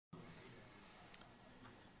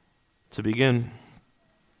To begin,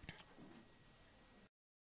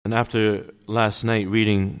 and after last night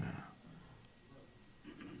reading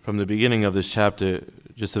from the beginning of this chapter,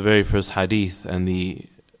 just the very first hadith and the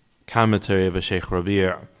commentary of Shaykh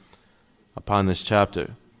Rabi' upon this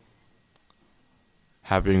chapter,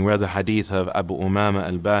 having read the hadith of Abu Umama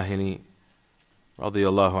al-Bahili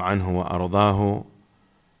radiyallahu anhu wa ardahu,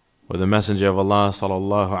 where the Messenger of Allah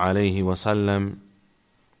sallallahu alayhi wa sallam,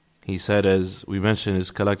 he said, as we mentioned,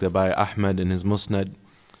 is collected by Ahmad in his Musnad,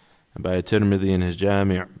 and by Tirmidhi in his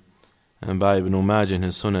Jami', and by Ibn Majah in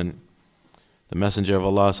his Sunan. The Messenger of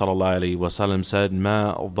Allah sallallahu alayhi wa sallam said,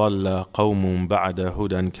 "Ma dhalla qawmun ba'da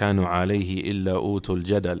hudan kanu alayhi illa utul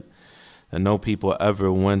jadal." And no people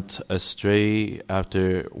ever went astray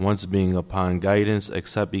after once being upon guidance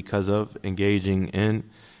except because of engaging in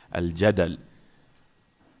al-jadal,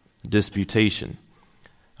 disputation.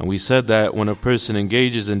 And we said that when a person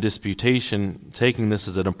engages in disputation, taking this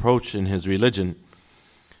as an approach in his religion,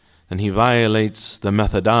 then he violates the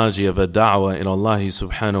methodology of a da'wah in Allah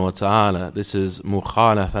subhanahu wa ta'ala. This is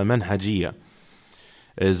mukhalafa manhajiyya.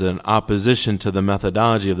 It is an opposition to the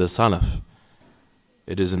methodology of the Salaf.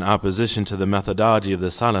 It is an opposition to the methodology of the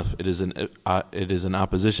Salaf. It is an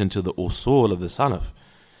opposition to the usul of the Salaf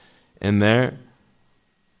in their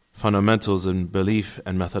fundamentals and belief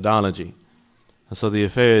and methodology. And so the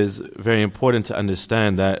affair is very important to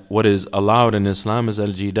understand that what is allowed in Islam is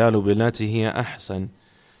al-jidalu billati hiya ahsan,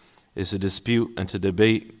 is to dispute and to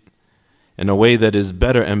debate in a way that is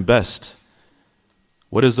better and best.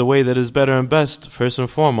 What is the way that is better and best? First and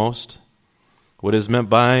foremost, what is meant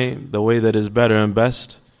by the way that is better and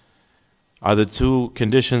best are the two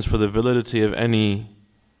conditions for the validity of any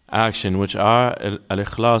action, which are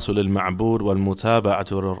al-ikhlasu lil-ma'bud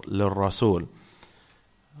wal-mutaba'atu lil-rasul,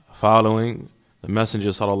 following the Messenger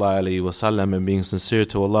sallallahu alayhi wa sallam and being sincere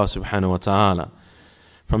to Allah subhanahu wa ta'ala.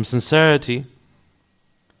 From sincerity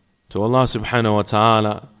to Allah subhanahu wa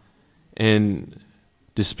ta'ala in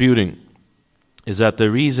disputing is that the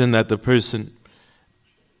reason that the person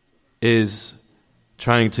is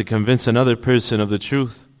trying to convince another person of the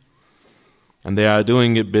truth, and they are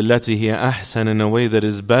doing it billati hiya ahsan, in a way that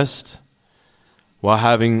is best, while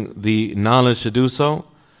having the knowledge to do so,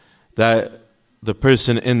 that the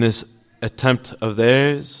person in this attempt of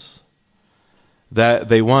theirs, that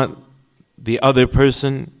they want the other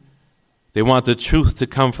person, they want the truth to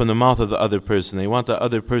come from the mouth of the other person, they want the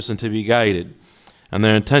other person to be guided, and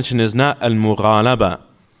their intention is not al-mughalaba.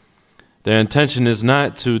 Their intention is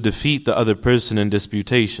not to defeat the other person in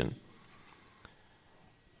disputation.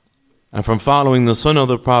 And from following the sunnah of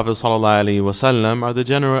the Prophet ﷺ are the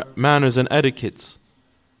general manners and etiquettes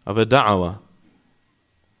of a da'wah,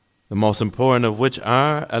 the most important of which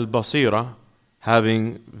are al-basira,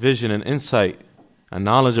 having vision and insight and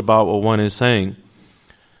knowledge about what one is saying.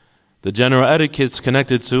 The general etiquettes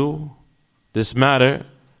connected to this matter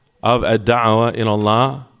of ad-da'wah in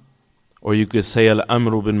Allah, or you could say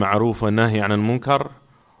al-amru bil ma'ruf wa nahi an al-munkar,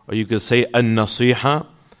 or you could say an-nasiha.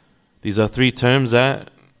 These are three terms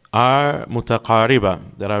that are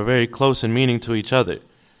mutaqariba, that are very close in meaning to each other.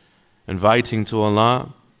 Inviting to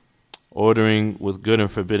Allah, ordering with good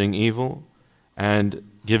and forbidding evil, and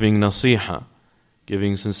giving nasiha,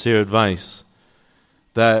 giving sincere advice.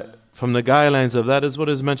 That from the guidelines of that is what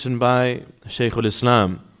is mentioned by Shaykh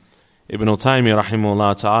al-Islam Ibn Taymiyyah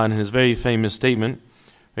rahimahullah ta'ala in his very famous statement,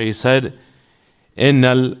 where he said,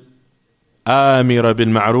 "Innal amira bil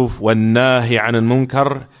ma'ruf wan nahi 'anil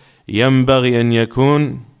munkar yanbaghi an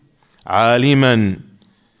yakun 'aliman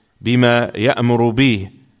bima ya'muru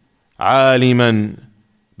bih 'aliman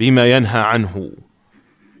bima yanha anhu."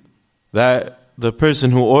 That the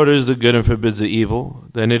person who orders the good and forbids the evil,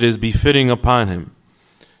 then it is befitting upon him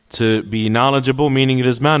to be knowledgeable, meaning it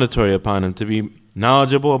is mandatory upon him to be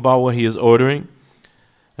knowledgeable about what he is ordering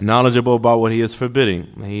and knowledgeable about what he is forbidding.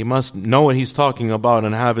 He must know what he's talking about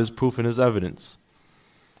and have his proof and his evidence.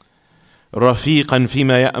 رَفِيقًا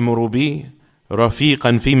فِيمَا يَأْمُرُ بِهِ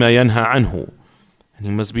رَفِيقًا فِيمَا يَنْهَى عَنْهُ. And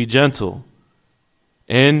he must be gentle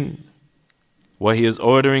in what he is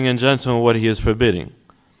ordering and gentle in what he is forbidding.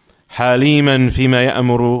 حَلِيمًا فِيمَا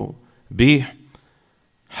يَأْمُرُ بِهِ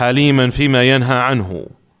حَلِيمًا فِيمَا يَنْهَى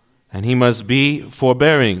عَنْهُ. And he must be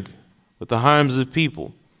forbearing with the harms of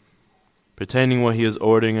people, pertaining what he is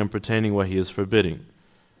ordering and pertaining what he is forbidding.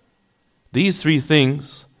 These three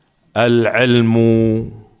things,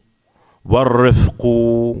 al-ilmu,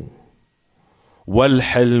 wal-rifqu,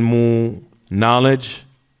 wal-hilmu, knowledge,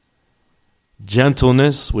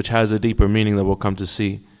 gentleness, which has a deeper meaning that we'll come to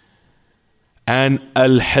see, and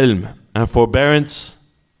al-hilm, and forbearance,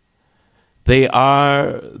 they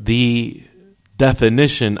are the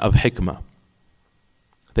definition of hikmah.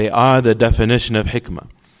 They are the definition of hikmah.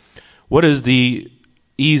 What is the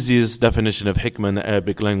easiest definition of hikmah in the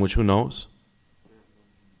Arabic language? Who knows?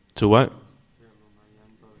 To what?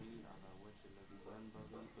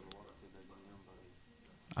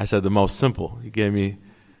 I said the most simple. You gave me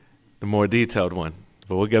the more detailed one.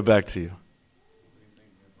 But we'll get back to you.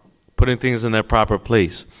 Putting things in their proper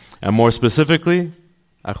place. And more specifically,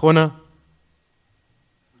 أخونا,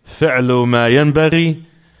 فعل ما ينبغي,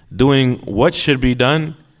 doing what should be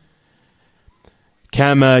done,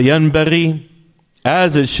 كما ينبغي,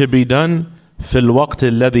 as it should be done, في الوقت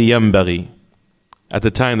الذي ينبغي, at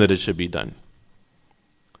the time that it should be done.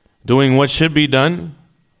 Doing what should be done,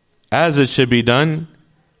 as it should be done,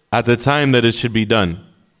 at the time that it should be done.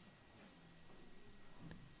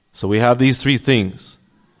 So we have these three things.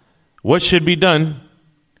 What should be done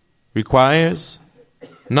requires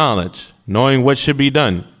knowledge, knowing what should be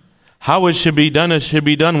done. How it should be done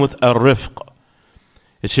with ar-rifq.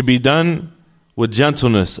 It should be done with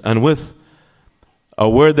gentleness and with a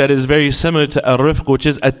word that is very similar to ar-rifq, which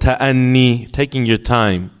is at-ta'anni, taking your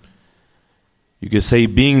time. You could say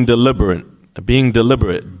being deliberate,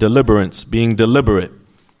 deliberance, being deliberate,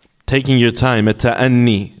 taking your time,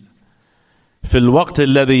 at-ta'anni. في الوقت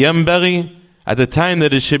الذي ينبغي, at the time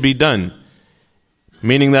that it should be done.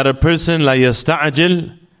 Meaning that a person لا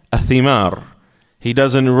يستعجل الثمار. He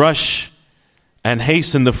doesn't rush and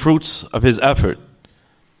hasten the fruits of his effort.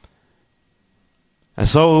 And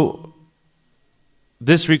so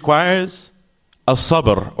this requires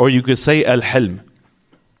al-sabr, or you could say al-hilm,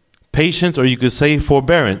 patience, or you could say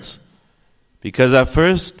forbearance. Because at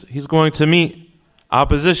first he's going to meet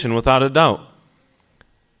opposition without a doubt.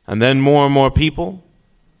 And then more and more people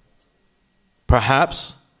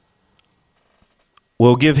perhaps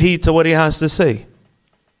will give heed to what he has to say.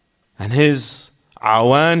 And his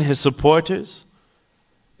awan, his supporters,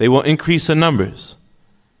 they will increase in numbers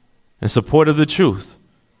in support of the truth.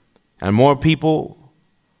 And more people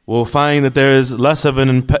will find that there is less of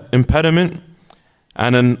an impediment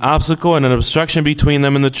and an obstacle and an obstruction between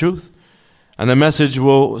them and the truth. And the message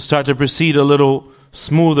will start to proceed a little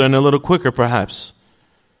smoother and a little quicker perhaps.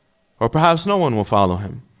 Or perhaps no one will follow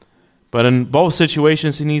him. But in both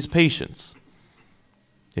situations, he needs patience.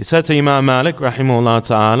 He said to Imam Malik, rahimahullah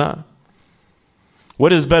ta'ala,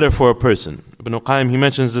 what is better for a person? Ibn Qayyim, he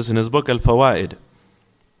mentions this in his book, Al-Fawaid.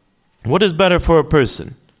 What is better for a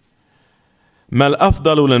person? Mal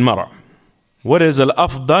afdalu lil mar'a. What is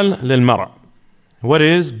al-afdal lil mar'a? What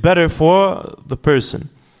is better for the person?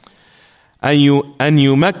 An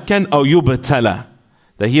yumakkan aw yubtala.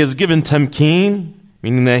 That he is given tamkeen,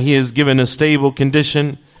 meaning that he is given a stable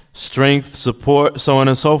condition, strength, support, so on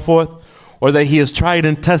and so forth, or that he is tried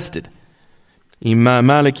and tested. Imam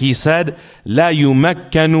Malik, he said, لا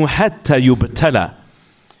يمكن حتى يبتلى.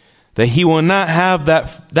 That he will not have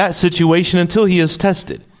that situation until he is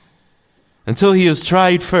tested, until he is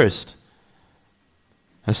tried first.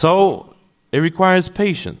 And so it requires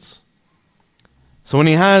patience. So when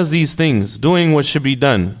he has these things, doing what should be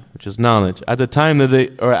done, which is knowledge, at the time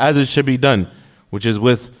that or as it should be done, which is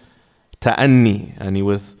with ta'anni, and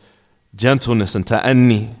with gentleness and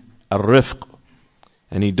ta'anni, ar-rifq,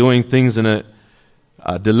 and he doing things in a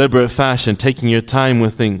deliberate fashion, taking your time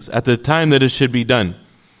with things, at the time that it should be done.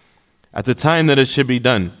 At the time that it should be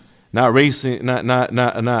done. Not racing,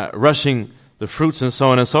 not rushing the fruits and so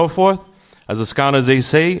on and so forth. As the scholars, they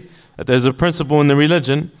say that there's a principle in the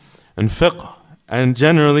religion, and fiqh, and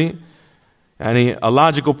generally, a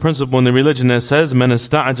logical principle in the religion that says, مَنْ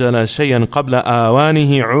اسْتَعْجَلَ شَيْئًا قَبْلَ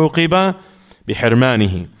آوَانِهِ عُوقِبَ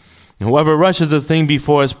بِحِرْمَانِهِ. Whoever rushes a thing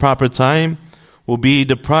before its proper time will be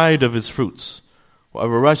deprived of its fruits.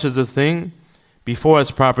 Whoever rushes a thing before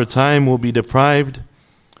its proper time will be deprived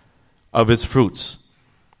of its fruits.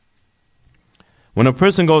 When a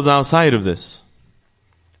person goes outside of this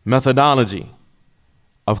methodology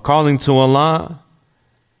of calling to Allah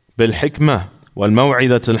بالحكمة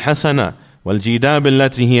والموعظة الحسنة والجداب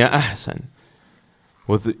التي هي أحسن,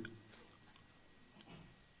 with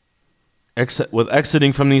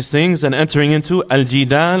exiting from these things and entering into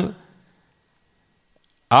al-jidal,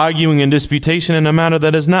 arguing and disputation in a manner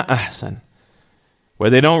that is not ahsan, where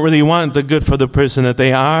they don't really want the good for the person that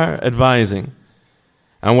they are advising,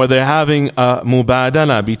 and where they're having a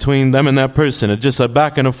mubadala between them and that person, it's just a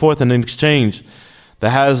back and forth and an exchange that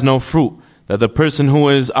has no fruit, that the person who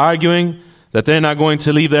is arguing, that they're not going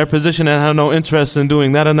to leave their position and have no interest in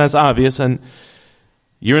doing that, and that's obvious, and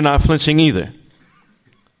you're not flinching either.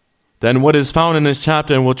 Then what is found in this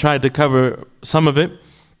chapter, and we'll try to cover some of it.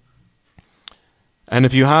 And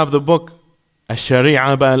if you have the book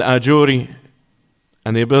Ash-Shari'a by Al-Ajuri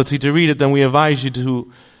and the ability to read it, then we advise you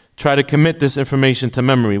to try to commit this information to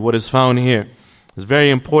memory. What is found here is very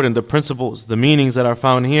important. The principles, the meanings that are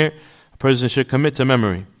found here, a person should commit to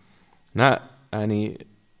memory. Not any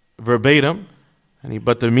verbatim,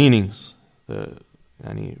 but the meanings.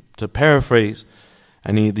 To paraphrase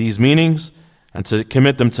these meanings and to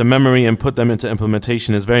commit them to memory and put them into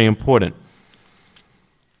implementation is very important.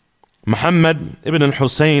 Muhammad ibn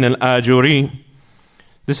al-Husayn al-Ajuri,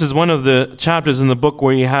 this is one of the chapters in the book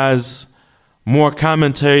where he has more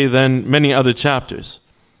commentary than many other chapters.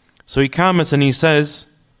 So he comments and he says,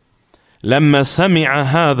 لما سمع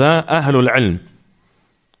هذا أهل العلم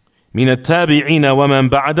من التابعين ومن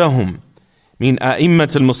بعدهم من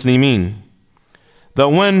أئمة المسلمين, that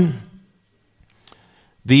when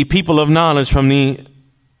the people of knowledge from the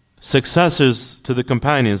successors to the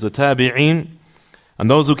companions, the tabi'een, and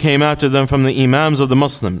those who came after them from the imams of the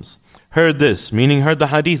Muslims, heard this, meaning heard the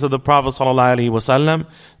hadith of the Prophet ﷺ,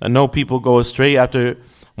 that no people go astray after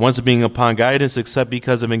once being upon guidance except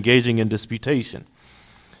because of engaging in disputation.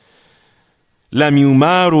 لَمْ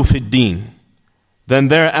يُمَارُوا فِي الدِّينِ, then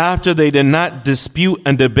thereafter they did not dispute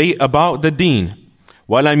and debate about the deen.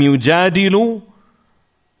 وَلَمْ يُجَادِلُوا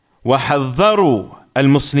وَحَذَّرُوا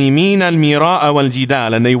الْمُسْلِمِينَ الْمِرَاءَ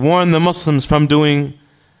وَالْجِدَالَ, and they warned the Muslims from doing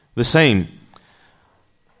the same,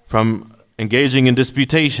 from engaging in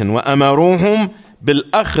disputation. وَأَمَرُوهُمْ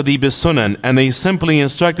بِالْأَخْذِ بِالسُّنَنِ, and they simply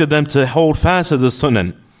instructed them to hold fast to the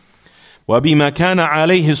sunan. وَبِمَا كَانَ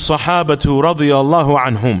عَلَيْهِ الصَّحَابَةُ رَضِيَ اللَّهُ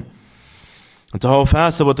عَنْهُمْ, and to hold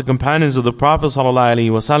fast to what the companions of the Prophet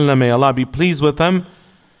ﷺ, may Allah be pleased with them,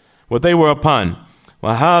 what they were upon.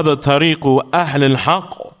 وَهَذَا طَرِيقُ أَهْلِ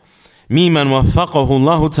الْحَقِّ مِمَّنْ وَفَّقَهُ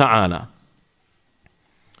اللَّهُ تَعَالَى.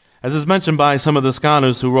 As is mentioned by some of the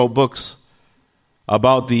scholars who wrote books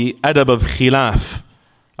about the adab of khilaf,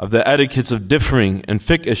 of the etiquettes of differing and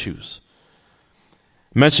fiqh issues,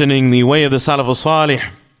 mentioning the way of the Salaf al-Salih,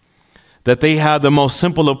 that they had the most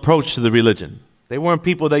simple approach to the religion. They weren't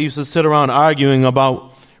people that used to sit around arguing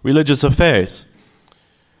about religious affairs.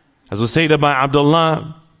 As was stated by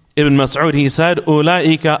Abdullah ibn Mas'ud, he said,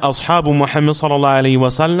 أُولَٰئِكَ أَصْحَابُ مُحَمَّدٍ صَلَى اللَّهُ عَلَيْهِ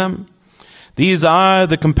وَسَلَّمَ, these are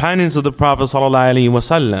the companions of the Prophet sallallahu alaihi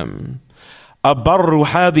wasallam. أَبَرُّ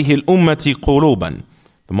هَذِهِ الْأُمَّةِ قُلُوبًا,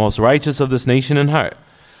 the most righteous of this nation in heart.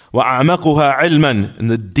 وَأَعْمَقُهَا عِلْمًا, and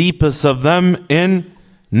the deepest of them in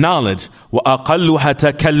knowledge. وَأَقَلُّهَا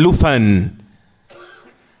تَكَلُّفًا,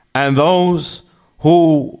 and those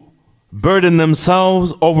who overburden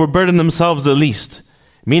themselves the least.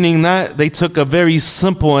 Meaning that they took a very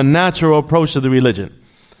simple and natural approach to the religion.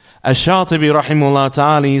 Ash-Shatibi rahimahullah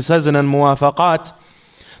ta'ala, he says in Al-Muwafaqat,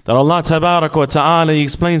 that Allah tabarak wa ta'ala, he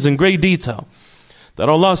explains in great detail, that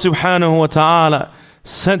Allah subhanahu wa ta'ala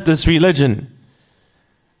sent this religion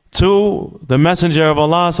to the Messenger of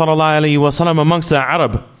Allah sallallahu alayhi wa sallam amongst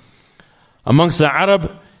the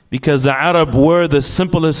Arab, because the Arab were the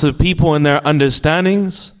simplest of people in their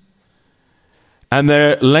understandings, and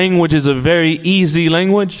their language is a very easy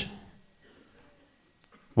language,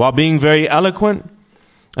 while being very eloquent.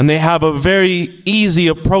 And they have a very easy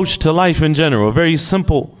approach to life in general, a very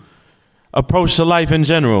simple approach to life in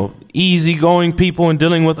general. Easygoing people in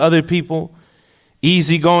dealing with other people,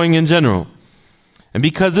 easygoing in general. And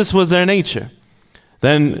because this was their nature,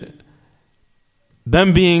 then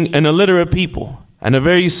them being an illiterate people and a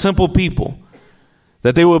very simple people,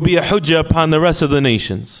 that they will be a hujjah upon the rest of the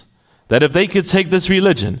nations. That if they could take this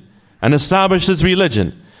religion and establish this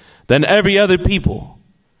religion, then every other people,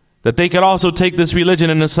 that they could also take this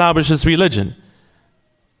religion and establish this religion.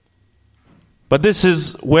 But this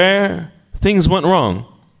is where things went wrong.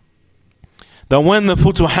 That when the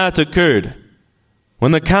futuhat occurred,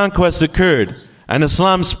 when the conquest occurred, and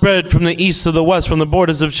Islam spread from the east to the west, from the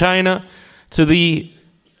borders of China to the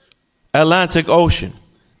Atlantic Ocean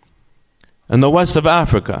and the west of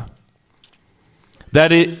Africa,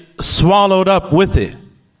 that it swallowed up with it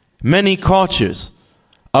many cultures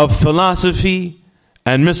of philosophy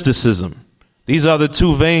and mysticism. These are the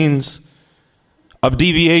two veins of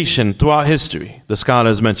deviation throughout history, the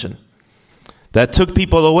scholars mention, that took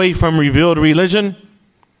people away from revealed religion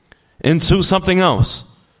into something else,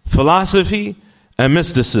 philosophy and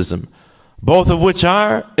mysticism, both of which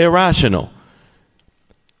are irrational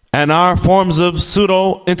and are forms of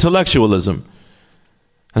pseudo-intellectualism.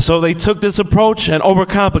 And so they took this approach and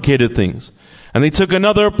overcomplicated things. And they took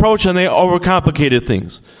another approach and they overcomplicated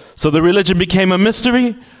things. So the religion became a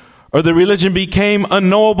mystery, or the religion became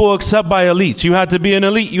unknowable except by elites. You had to be an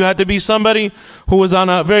elite. You had to be somebody who was on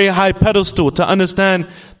a very high pedestal to understand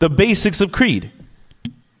the basics of creed.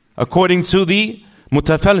 According to the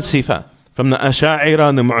Mutafalsifa, from the Asha'ira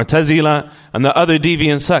and the Mu'tazila and the other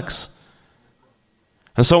deviant sects.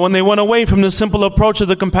 And so when they went away from the simple approach of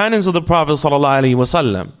the companions of the Prophet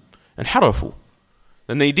ﷺ and harafu,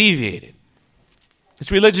 then they deviated.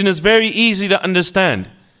 This religion is very easy to understand.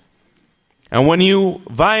 And when you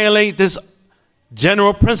violate this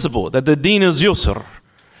general principle that the deen is yusr,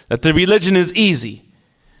 that the religion is easy,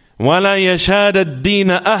 وَلَا يَشَادَ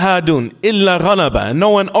الدِّينَ أَحَدٌ إِلَّا غَلَبَ, and no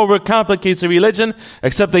one overcomplicates a religion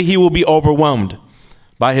except that he will be overwhelmed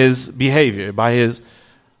by his behavior, by his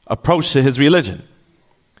approach to his religion.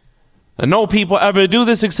 And no people ever do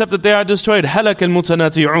this except that they are destroyed. هَلَكَ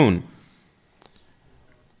الْمُتَنَاتِعُونَ.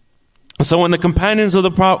 So when the companions of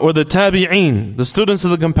the Prophet, or the tabi'een, the students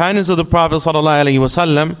of the companions of the Prophet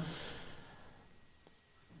ﷺ,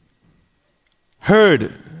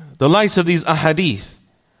 heard the likes of these ahadith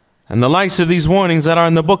and the likes of these warnings that are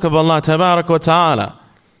in the book of Allah Tabarak wa Ta'ala,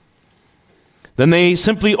 then they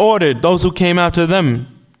simply ordered those who came after them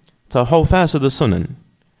to hold fast to the sunnah.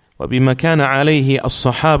 وَبِمَا كَانَ عَلَيْهِ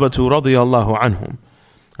الصَّحَابَةُ رَضِيَ اللَّهُ عَنْهُمْ,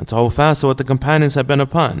 and to hold fast to what the companions had been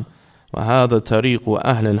upon. وَهَذَا طَرِيقُ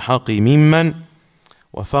أَهْلِ الْحَقِّ مِمَّنْ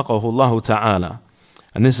وَفَقَهُ اللَّهُ تَعَالَى.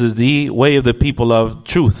 And this is the way of the people of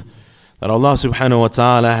truth that Allah subhanahu wa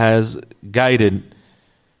ta'ala has guided.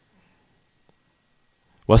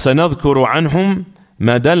 وَسَنَذْكُرُ عَنْهُمْ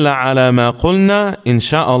مَا دَلَّ عَلَى مَا قُلْنَا إِنْ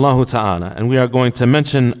شَاءَ اللَّهُ تَعَالَى. And we are going to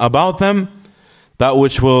mention about them that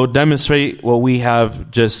which will demonstrate what we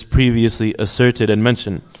have just previously asserted and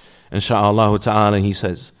mentioned. Insha'Allah ta'ala, he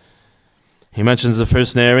says. He mentions the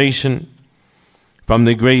first narration from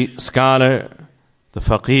the great scholar, the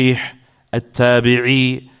faqih,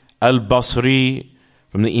 al-tabi'i, al-basri,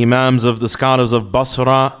 from the imams of the scholars of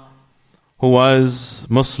Basra, who was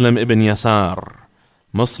Muslim ibn Yasar.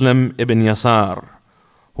 Muslim ibn Yasar,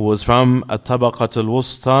 who was from at-tabaqat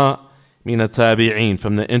al-wusta min at-tabi'in,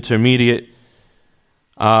 from the intermediate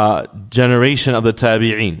generation of the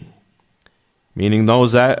tabi'in, meaning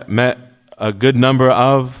those that met a good number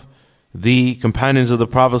of the companions of the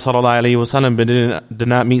Prophet ﷺ, but did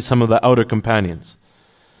not meet some of the outer companions.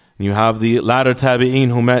 And you have the latter tabi'in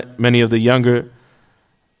who met many of the younger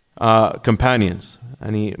companions.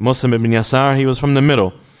 And Muslim ibn Yasar, he was from the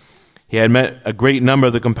middle. He had met a great number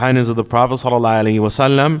of the companions of the Prophet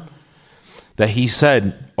ﷺ, that he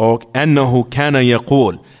said, or أنه كان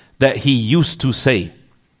يقول, that he used to say.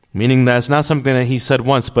 Meaning that it's not something that he said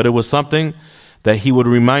once, but it was something that he would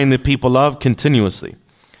remind the people of continuously.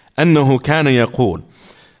 أنه كان يقول,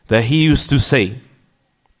 that he used to say,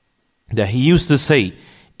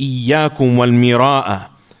 إياكم والمراء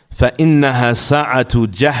فإنها ساعة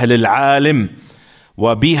جهل العالم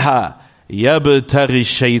وبها يبتغي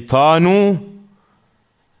الشيطان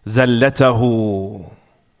زلته.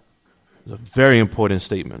 It's a very important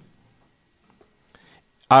statement.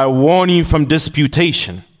 I warn you from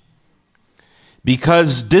disputation,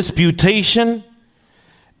 because disputation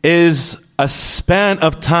is a span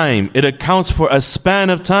of time. It accounts for a span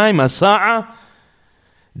of time, a sa'a,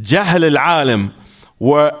 jahl al-alim,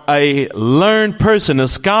 where a learned person, a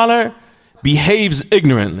scholar, behaves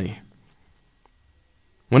ignorantly.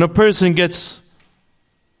 When a person gets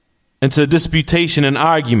into disputation and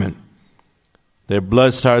argument, their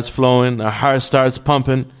blood starts flowing, their heart starts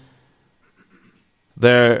pumping,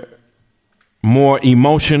 they're more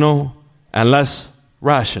emotional and less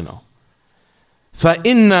rational.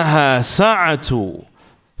 فإنها ساعة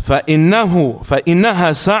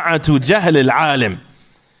جهل العالم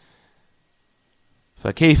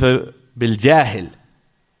فكيف بالجاهل.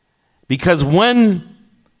 Because when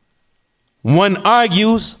one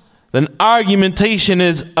argues, then argumentation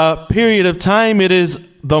is a period of time. It is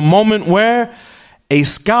the moment where a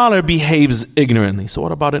scholar behaves ignorantly. So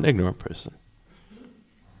what about an ignorant person?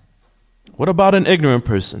 What about an ignorant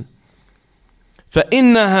person?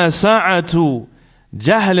 فإنها ساعة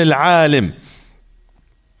جهل العالم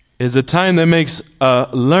is a time that makes a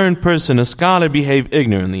learned person, a scholar, behave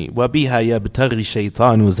ignorantly. وَبِهَا يَبْتَغِي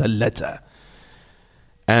الشَّيْطَانُ زَلَّةً.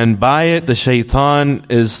 And by it, the shaitan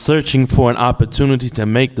is searching for an opportunity to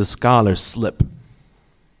make the scholar slip.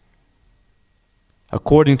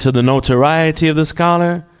 According to the notoriety of the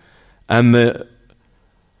scholar and the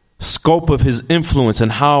scope of his influence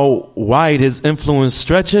and how wide his influence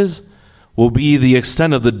stretches, will be the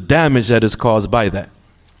extent of the damage that is caused by that.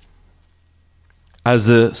 As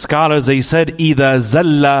the scholars, they said, إِذَا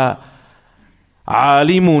زَلَّ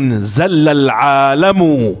عَالِمٌ زَلَّ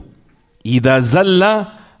الْعَالَمُ. إِذَا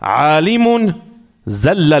زَلَّ عَالِمٌ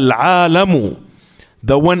زَلَّ الْعَالَمُ.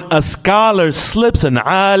 That when a scholar slips, an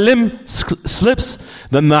alim slips,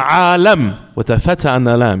 then the alam, with a fatha and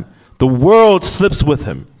the lam, the world slips with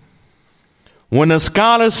him. When a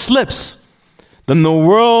scholar slips, then the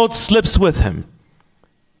world slips with him.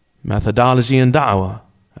 methodology in da'wah.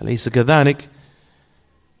 أليس كذلك?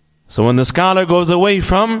 So when the scholar goes away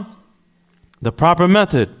from the proper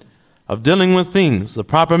method of dealing with things, the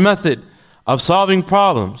proper method of solving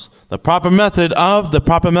problems, the proper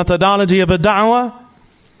methodology of a da'wah,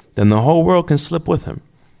 then the whole world can slip with him.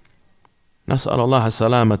 نسأل الله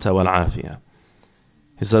السلامة والعافية.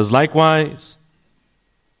 He says, likewise,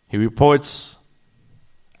 he reports,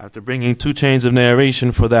 after bringing two chains of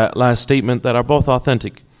narration for that last statement that are both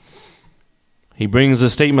authentic, he brings a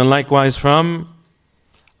statement likewise from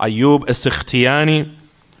Ayyub as-Sikhtiyani,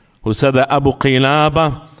 who said that Abu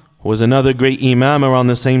Qilaba, who was another great imam around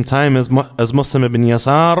the same time as Muslim ibn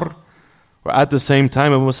Yasar, or at the same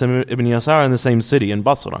time of Muslim ibn Yasar in the same city, in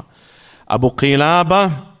Basra. Abu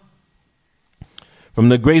Qilaba, from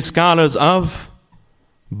the great scholars of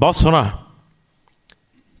Basra,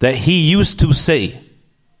 that he used to say,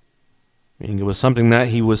 meaning it was something that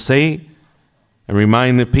he would say and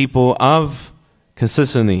remind the people of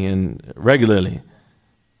consistently and regularly.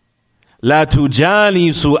 لا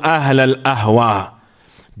تجالسوا أهل الأهواء.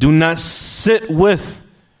 Do not sit with,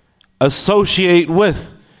 associate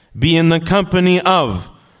with, be in the company of,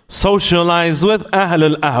 socialize with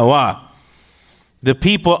أهل الأهواء, the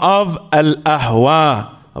people of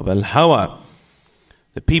al-ahwa, of al-hawa,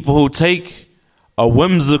 the people who take a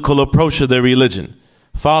whimsical approach to their religion,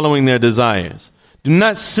 following their desires. Do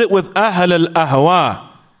not sit with ahl al-ahwa,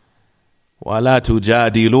 وَلَا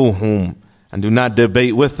تُجَادِلُوهُمْ, and do not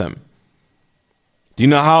debate with them. Do you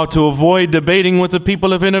know how to avoid debating with the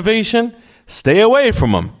people of innovation? Stay away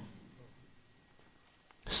from them.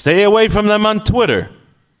 Stay away from them on Twitter.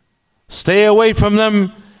 Stay away from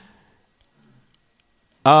them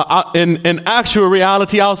in actual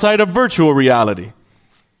reality outside of virtual reality.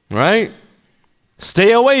 Right?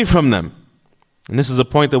 Stay away from them. And this is a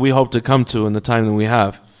point that we hope to come to in the time that we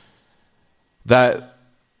have. That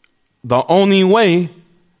the only way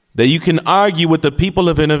that you can argue with the people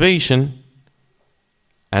of innovation,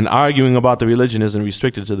 and arguing about the religion isn't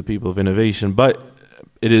restricted to the people of innovation, but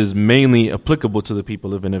it is mainly applicable to the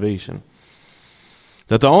people of innovation.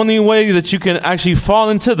 That the only way that you can actually fall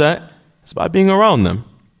into that is by being around them.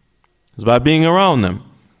 It's by being around them.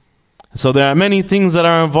 So there are many things that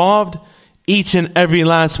are involved. Each and every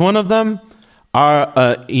last one of them are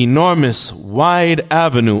an enormous, wide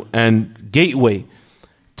avenue and gateway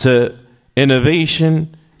to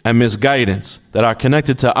innovation and misguidance that are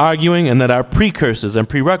connected to arguing and that are precursors and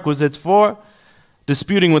prerequisites for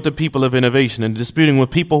disputing with the people of innovation and disputing with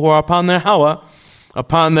people who are upon their hawa,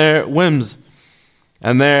 upon their whims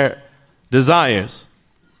and their desires.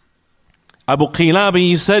 Abu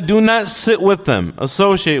Qilabi said, do not sit with them,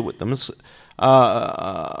 associate with them,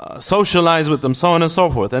 socialize with them, so on and so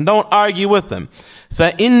forth, and don't argue with them.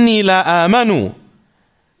 فَإِنِّي لَآمَنُوا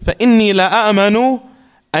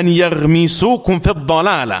أَنْ يَغْمِسُوكُمْ فِي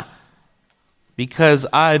الضَّلَالَةِ, because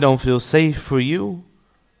I don't feel safe for you.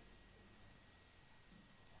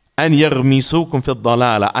 أَنْ يَغْمِسُوكُمْ فِي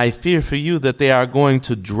الضَّلَالَةِ, I fear for you that they are going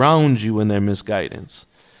to drown you in their misguidance.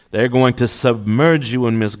 They're going to submerge you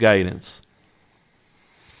in misguidance.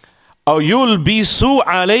 أو يلبسوا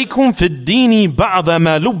عليكم في الدين بعض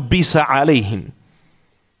ما لبس عليهم.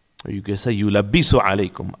 Or you can say يلبسوا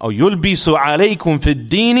عليكم. أو يلبسوا عليكم في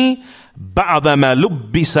الدين بعض ما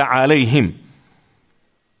لبس عليهم.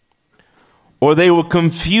 Or they will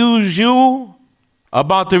confuse you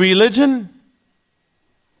about the religion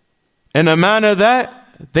in a manner that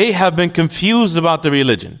they have been confused about the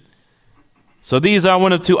religion. So these are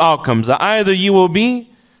one of two outcomes. Either you will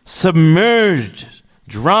be submerged,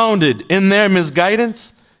 drowned in their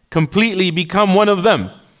misguidance, completely become one of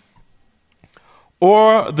them.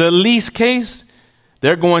 Or the least case,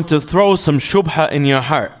 they're going to throw some shubha in your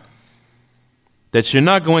heart that you're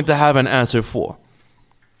not going to have an answer for.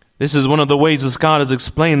 This is one of the ways the scholars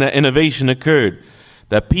explain that innovation occurred.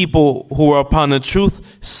 That people who were upon the truth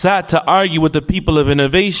sat to argue with the people of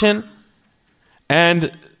innovation,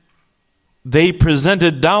 and they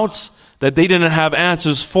presented doubts that they didn't have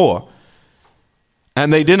answers for.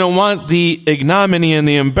 And they didn't want the ignominy and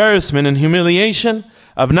the embarrassment and humiliation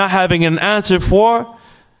of not having an answer for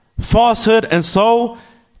falsehood, and so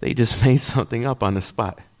they just made something up on the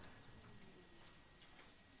spot.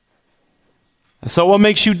 So what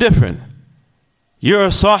makes you different? You're a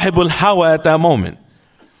sahibul hawa at that moment.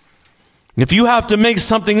 If you have to make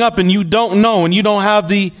something up and you don't know, and you don't have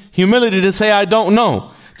the humility to say, I don't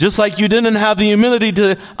know, just like you didn't have the humility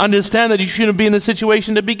to understand that you shouldn't be in the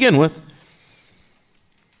situation to begin with,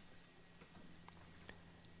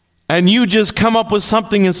 and you just come up with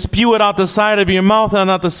something and spew it out the side of your mouth and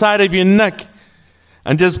out the side of your neck,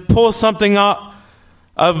 and just pull something out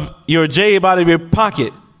of your jaib, out of your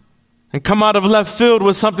pocket, and come out of left field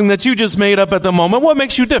with something that you just made up at the moment, what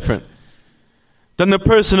makes you different than the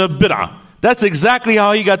person of bid'ah? That's exactly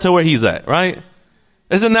how he got to where he's at, right?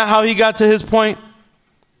 Isn't that how he got to his point?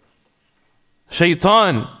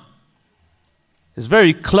 Shaitan is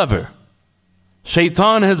very clever.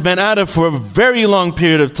 Shaitan has been at it for a very long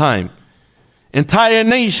period of time. Entire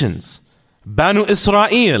nations, Banu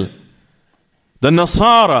Israel, the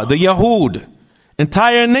Nasara, the Yahud,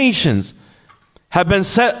 entire nations have been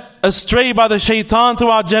set astray by the Shaitan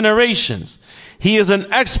throughout generations. He is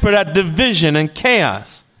an expert at division and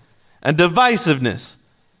chaos and divisiveness.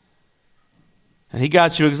 And he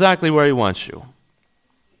got you exactly where he wants you.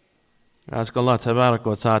 Ask Allah Tabarak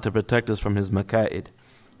wa Ta'ala to protect us from his maka'id,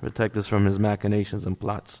 protect us from his machinations and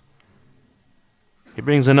plots. He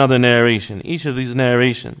brings another narration. Each of these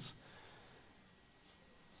narrations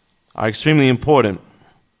are extremely important.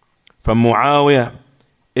 From Muawiyah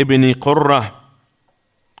ibn Qurrah,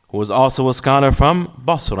 who was also a scholar from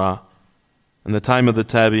Basra in the time of the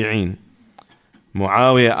Tabi'een.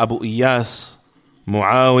 Muawiyah Abu Iyas,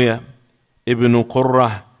 Muawiyah ibn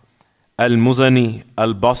Qurrah al-Muzani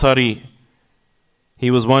al-Basri. He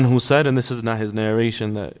was one who said, and this is not his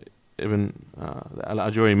narration that Ibn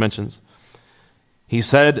al-Ajuri mentions. He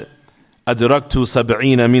said, أدركت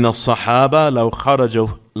 70 من الصحابة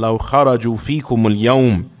لو خرجوا فيكم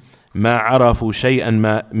اليوم ما عرفوا شيئا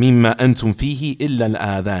مما أنتم فيه إلا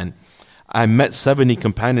الآذان. I met 70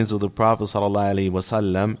 companions of the Prophet sallallahu alaihi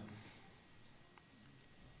wasallam,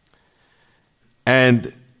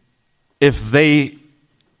 and if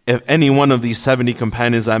any one of these 70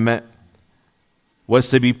 companions I met was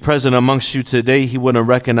to be present amongst you today, he wouldn't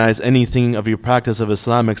recognize anything of your practice of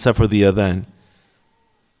Islam except for the adhan.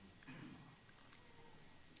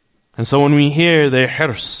 And so when we hear their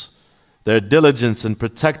hirs, their diligence in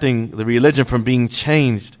protecting the religion from being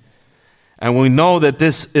changed, and we know that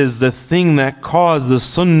this is the thing that caused the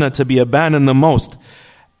sunnah to be abandoned the most,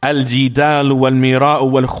 al-jidalu wal-mira'u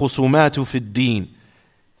wal-khusumatu fi-d-din.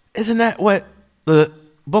 Isn't that what the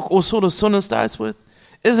book Usul al-Sunnah starts with?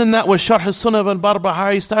 Isn't that what Sharh al-Sunnah of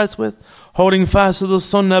al-Barbahari starts with? Holding fast to the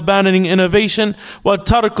sunnah, abandoning innovation,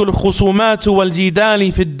 وَتَرْكُ الْخُصُومَاتُ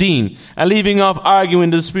وَالْجِدَالِ فِي الدِّينِ, and leaving off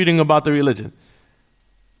arguing, disputing about the religion.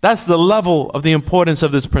 That's the level of the importance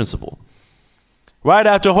of this principle. Right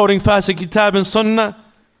after holding fast to Kitab and Sunnah,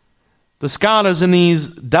 the scholars in these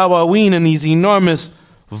dawaween and these enormous,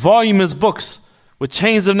 voluminous books with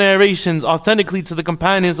chains of narrations authentically to the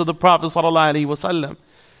companions of the Prophet ﷺ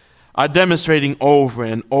are demonstrating over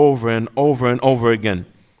and over and over and over again.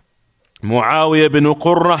 Muawiyah bin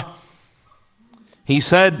Qurrah, he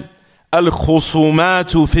said,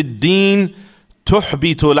 Al-khusumatu fid-din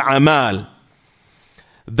tuhbitu al-amal.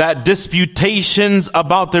 That disputations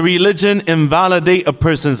about the religion invalidate a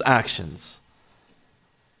person's actions.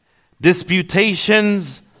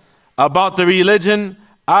 Disputations about the religion,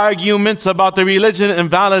 arguments about the religion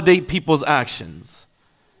invalidate people's actions.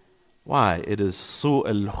 Why? It is su'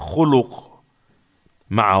 al-khuluq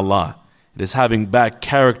ma'Allah. It is having bad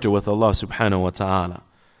character with Allah subhanahu wa ta'ala.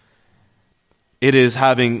 It is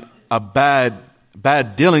having a bad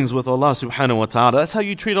dealings with Allah subhanahu wa ta'ala. That's how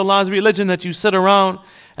you treat Allah's religion, that you sit around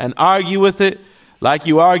and argue with it like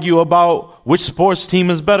you argue about which sports team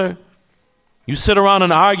is better. You sit around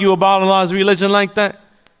and argue about Allah's religion like that.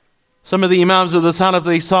 Some of the Imams of the Salaf,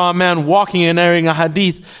 they saw a man walking and narrating a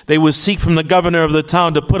hadith, they would seek from the governor of the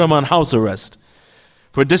town to put him on house arrest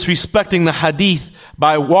for disrespecting the hadith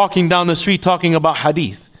by walking down the street talking about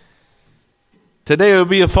hadith. Today it would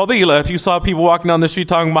be a fadila if you saw people walking down the street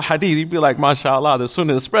talking about hadith. You'd be like, mashallah, the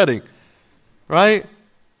sunnah is spreading. Right?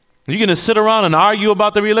 You're going to sit around and argue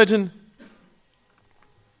about the religion?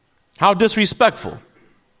 How disrespectful.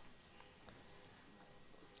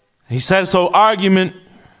 He said, so arguments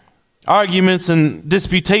and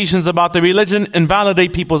disputations about the religion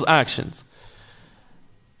invalidate people's actions.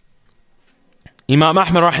 Imam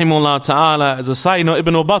Ahmad rahimahullah ta'ala, as a side note,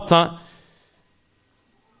 Ibn Battah,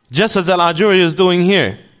 just as Al-Ajuri is doing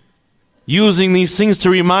here, using these things to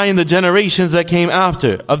remind the generations that came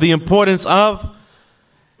after of the importance of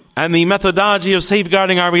and the methodology of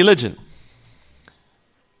safeguarding our religion.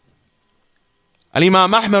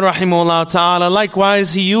 Al-Imam Ahmad rahimahullah ta'ala,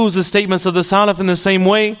 likewise, he used the statements of the Salaf in the same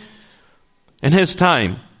way in his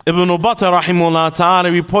time. Ibn Battah rahimahullah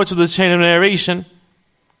ta'ala reports with this chain of narration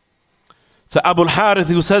to Abu al-Harith,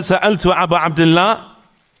 who said, Sa'altu Abu Abdullah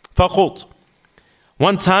faqult.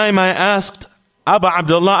 One time I asked Abu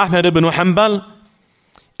Abdullah Ahmad ibn Hanbal,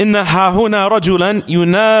 Inna hahuna rajulan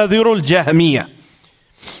yunadhiru al-Jahmiyyah,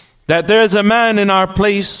 that there is a man in our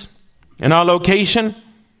place, in our location,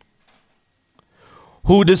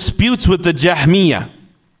 who disputes with the Jahmiyyah.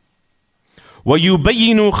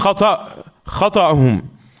 وَيُبَيِّنُ خَطَأَهُمْ,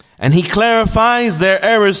 and he clarifies their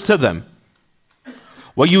errors to them.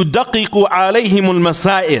 وَيُدَقِّقُ عَلَيْهِمُ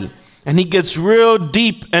الْمَسَائِلِ, and he gets real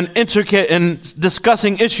deep and intricate in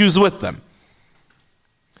discussing issues with them.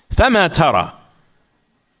 فَمَا تَرَى,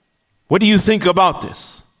 what do you think about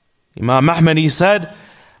this? Imam Ahmad, he said,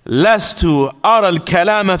 لَسْتُ أَرَى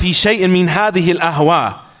الْكَلَامَ فِي شَيْءٍ مِنْ هَذِهِ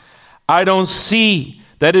الْأَهْوَاءِ, I don't see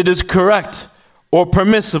that it is correct or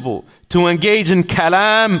permissible to engage in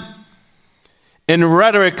kalam, in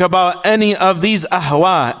rhetoric about any of these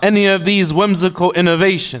ahwa, any of these whimsical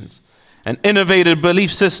innovations and innovative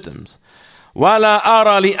belief systems. وَلَا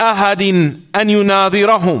أَرَى لِأَحَدٍ أَنْ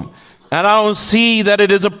يُنَاظِرَهُمْ, and I don't see that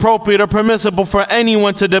it is appropriate or permissible for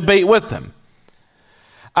anyone to debate with them.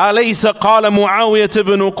 أَلَيْسَ قَالَ مُعَاوِيَةَ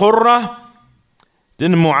بْنُ قُرَّةَ,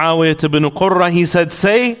 didn't Muawiyah ibn Qurra, he said,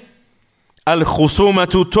 say,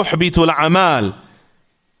 الْخُصُومَةُ تُحْبِتُ الْعَمَالِ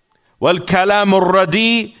وَالْكَلَامُ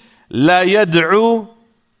الرَّدِيءُ لَا يَدْعُو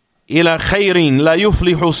إِلَى خَيْرٍ لَا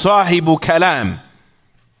يُفْلِحُ صَاحِبُ كَلَامٍ.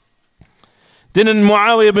 Didn't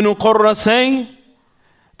Muawiyah ibn Qurra say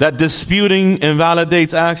that disputing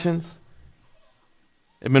invalidates actions?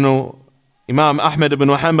 Imam Ahmad ibn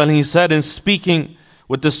Hanbal, he said, in speaking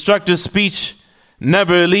with destructive speech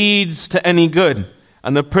never leads to any good,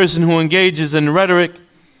 and the person who engages in rhetoric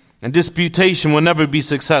and disputation will never be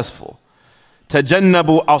successful.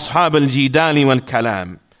 تَجَنَّبُوا أَصْحَابَ الْجِدَالِ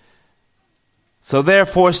وَالْكَلَامِ. So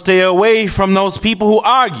therefore, stay away from those people who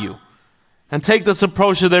argue and take this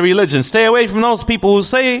approach to their religion. Stay away from those people who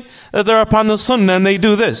say that they're upon the sunnah and they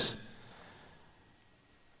do this.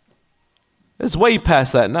 It's way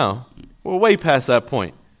past that now. We're way past that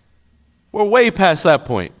point. We're way past that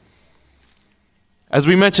point. As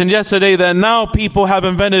we mentioned yesterday, that now people have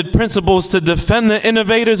invented principles to defend the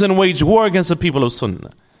innovators and wage war against the people of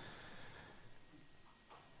sunnah.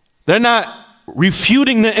 They're not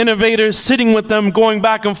refuting the innovators, sitting with them, going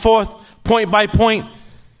back and forth, point by point.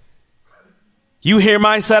 You hear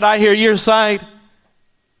my side, I hear your side.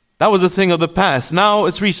 That was a thing of the past. Now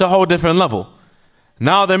it's reached a whole different level.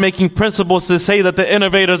 Now they're making principles to say that the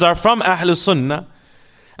innovators are from Ahlul Sunnah,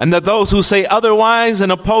 and that those who say otherwise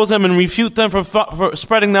and oppose them and refute them for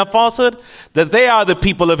spreading that falsehood, that they are the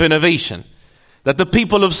people of innovation. That the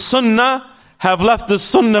people of Sunnah have left the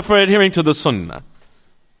Sunnah for adhering to the Sunnah.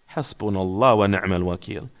 Hasbunallah wa ni'mal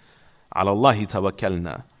wakil. Ala Allahi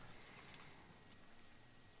tawakkalna.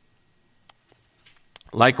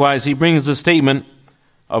 Likewise, he brings the statement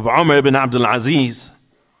of Umar ibn Abdul Aziz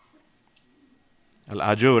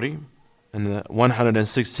al-Ajuri in the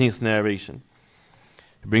 116th narration.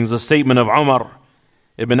 He brings a statement of Umar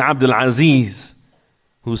ibn Abdul Aziz,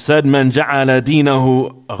 who said, "Man ja'ala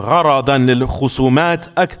dinahu gharadan lil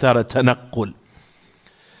khusumat akthar tanaqqul."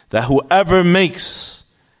 That whoever makes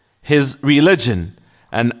his religion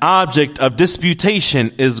an object of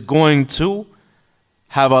disputation is going to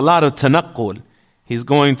have a lot of tanaqqul. He's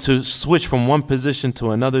going to switch from one position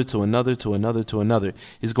to another, to another, to another, to another.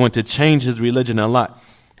 He's going to change his religion a lot.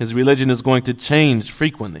 His religion is going to change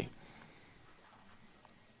frequently.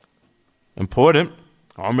 Important.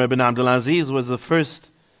 Umar ibn Abdul Aziz was the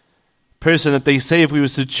first person that they say, if we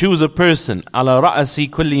was to choose a person, ala ra'asi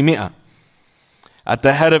kulli mi'a, at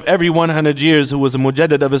the head of every 100 years who was a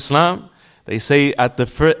mujaddid of Islam, they say at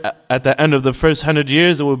the end of the first 100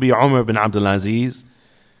 years it would be Umar ibn Abdul Aziz.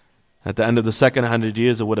 At the end of the second 100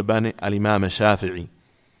 years it would have been Al-Imam al-Shafi'i.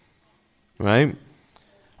 Right?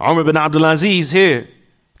 Umar ibn Abdul Aziz here,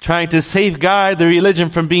 trying to safeguard the religion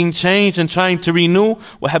from being changed and trying to renew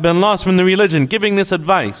what had been lost from the religion, giving this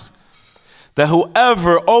advice, that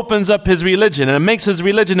whoever opens up his religion and makes his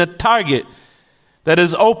religion a target that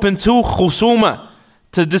is open to khusuma,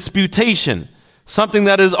 to disputation, something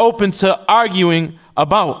that is open to arguing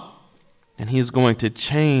about, and he is going to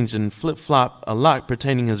change and flip-flop a lot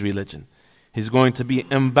pertaining his religion. He's going to be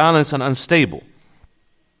imbalanced and unstable.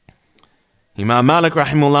 Imam Malik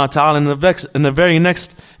rahimahullah ta'ala in the very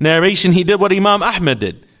next narration, he did what Imam Ahmad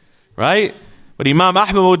did. Right? What Imam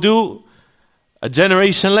Ahmad will do a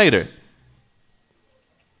generation later.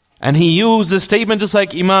 And he used the statement just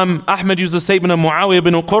like Imam Ahmad used the statement of Muawiyah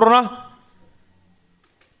ibn Qurra.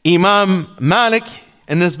 Imam Malik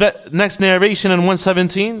in this next narration in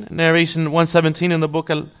 117, narration 117 in the book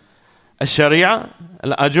Al-Sharia,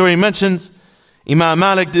 Al-Ajuri mentions Imam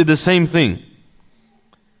Malik did the same thing.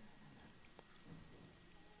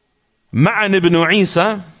 Ma'an ibn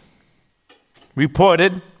Isa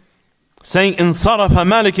reported saying, "Insarafa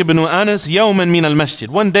Malik ibn Anas yawman min al-masjid."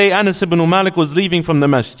 One day Anas ibn Malik was leaving from the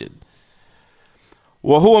masjid.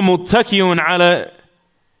 وَهُوَ مُتَّكِيٌ عَلَى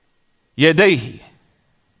يَدَيْهِ.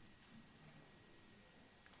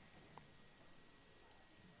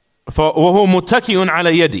 وَهُوَ مُتَّكِئٌ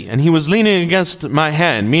عَلَى يَدِي, and he was leaning against my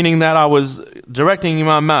hand, meaning that I was directing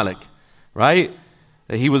Imam Malik, right?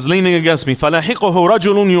 He was leaning against me. فَلَحِقَهُ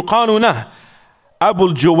رَجُلٌ يُقَالُ لَهُ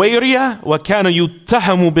أَبُو الْجُوَيْرِيَةِ وَكَانَ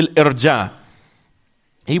يُتَّهَمُ بِالْإِرْجَاءِ.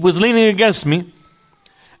 He was leaning against me,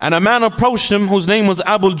 and a man approached him whose name was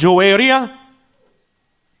Abu al-Juwayriyah,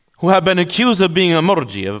 who had been accused of being a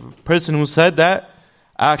murji, a person who said that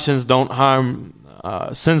actions don't harm,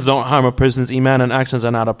 sins don't harm a person's iman, and actions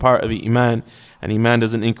are not a part of iman, and iman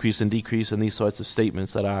doesn't increase and decrease, and these sorts of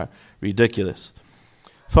statements that are ridiculous.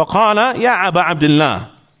 فَقَالَ يَا أَبَا عَبْدِ اللَّهِ,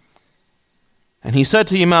 and he said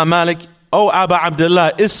to Imam Malik, "O Aba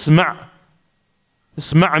Abdullah, اسمع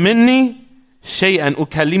مني شيئا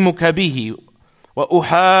أكلمك به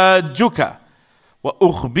وأحاجك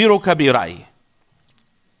وأخبرك برأيي."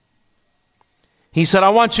 He said, I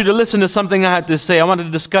want you to listen to something I had to say. I wanted to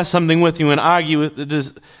discuss something with you and argue,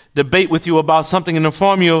 debate with you about something and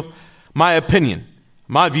inform you of my opinion,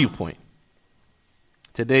 my viewpoint.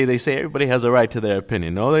 Today they say everybody has a right to their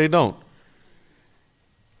opinion. No, they don't.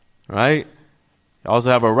 Right? You also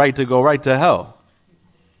have a right to go right to hell.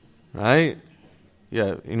 Right?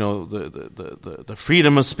 Yeah, you know, the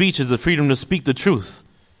freedom of speech is the freedom to speak the truth.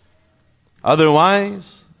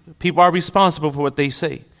 Otherwise, people are responsible for what they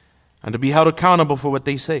say, and to be held accountable for what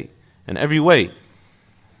they say in every way.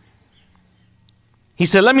 He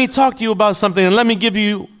said, let me talk to you about something and let me give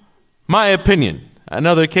you my opinion.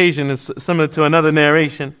 Another occasion is similar to another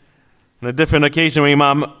narration. On a different occasion where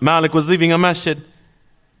Imam Malik was leaving a masjid,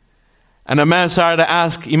 and a man started to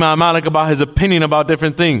ask Imam Malik about his opinion about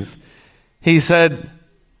different things. He said,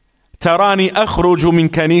 Tarani akhruju min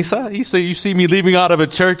kanisa. He said, you see me leaving out of a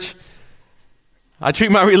church? I treat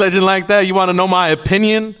my religion like that? You want to know my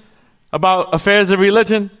opinion about affairs of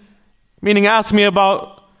religion? Meaning, ask me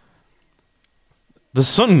about the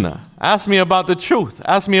sunnah. Ask me about the truth.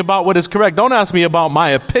 Ask me about what is correct. Don't ask me about my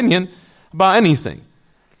opinion about anything.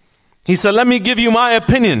 He said, let me give you my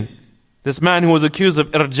opinion. This man who was accused of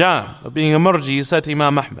irja, of being a murji, he said to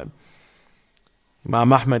Imam Ahmad.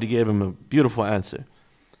 Imam Ahmad, he gave him a beautiful answer.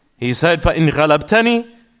 He said, فَإِنْ غَلَبْتَنِي.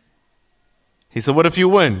 He said, what if you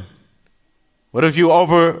win? What if you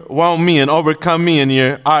overwhelm me and overcome me in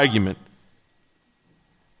your argument?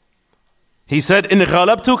 He said, إِنْ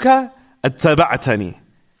غَلَبْتُكَ أَتَّبَعْتَنِي.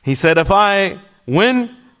 He said, if I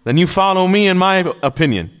win, then you follow me in my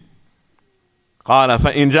opinion. قَالَ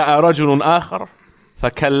فَإِنْ جَاءَ رَجُلٌ آخَرٌ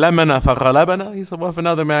فَكَلَّمَنَا فَغَلَبَنَا. He said, well, if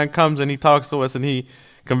another man comes and he talks to us and he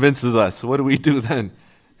convinces us, what do we do then?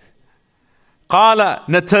 قَالَ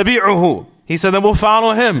نَتَّبِعُهُ. He said, then we'll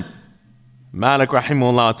follow him. Malik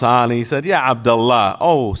rahimahullah ta'ala, he said, Ya Abdullah,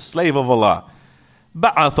 oh slave of Allah,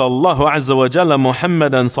 بَعَثَ اللَّهُ عَزَّ وَجَلَّ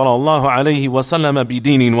مُحَمَّدًا صَلَى اللَّهُ عَلَيْهِ وَسَلَّمَ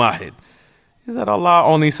بِدِينٍ وَاحِدٍ. He said, Allah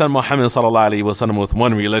only sent Muhammad sallallahu alayhi wa sallam with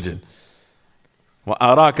one religion.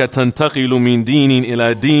 وَأَرَاكَ تَنْتَقِلُ مِنْ دِينٍ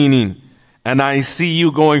إِلَى دِينٍ. And I see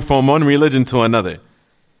you going from one religion to another.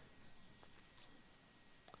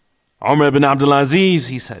 Umar ibn Abdul Aziz,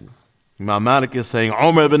 he said, Imam Malik is saying,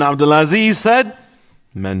 Umar ibn Abdul Aziz said,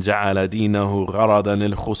 من جعل دينه غرضا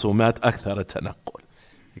للخصومات أكثر التنقل.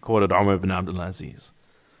 He quoted Umar ibn Abdul Aziz.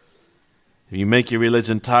 If you make your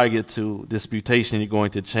religion target to disputation, you're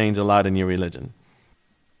going to change a lot in your religion.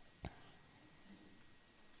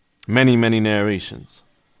 Many, many narrations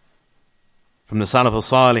from the Salaf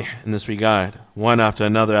al-Salih in this regard, one after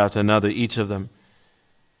another, each of them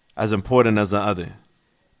as important as the other,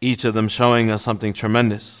 each of them showing us something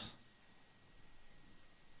tremendous.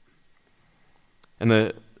 In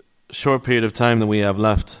the short period of time that we have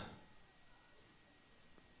left,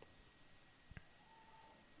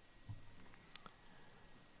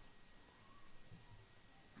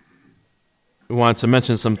 we want to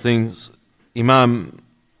mention some things. Imam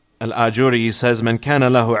al-Ajuri says, من كان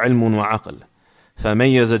له علم وعقل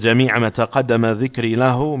فميز جميع ما تقدم ذكري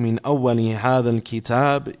له من أول هذا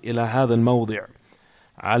الكتاب إلى هذا الموضع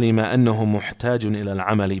علم أنه محتاج إلى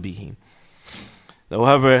العمل به.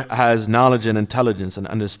 Whoever has knowledge and intelligence and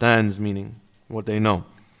understands, meaning what they know,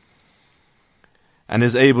 and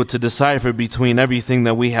is able to decipher between everything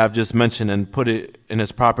that we have just mentioned and put it in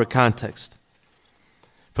its proper context.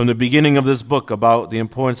 From the beginning of this book about the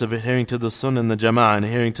importance of adhering to the Sunnah and the Jama'ah and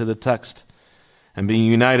adhering to the text and being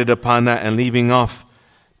united upon that and leaving off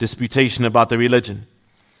disputation about the religion,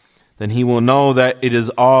 then he will know that it is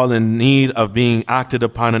all in need of being acted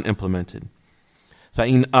upon and implemented.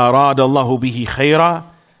 فَإِنْ أَرَادَ اللَّهُ بِهِ خَيْرًا.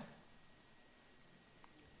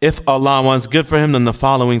 If Allah wants good for him, then the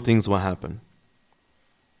following things will happen.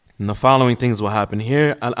 And the following things will happen.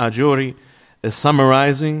 Here, Al-Ajuri is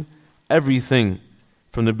summarizing everything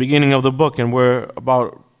from the beginning of the book, and we're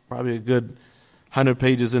about probably a good 100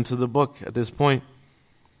 pages into the book at this point.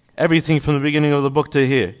 Everything from the beginning of the book to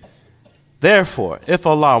here. Therefore, if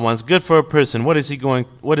Allah wants good for a person, what is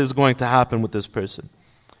going to happen with this person?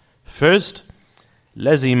 First,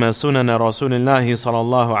 لَزِمَ سُنَنَ رَسُولِ اللَّهِ صَلَى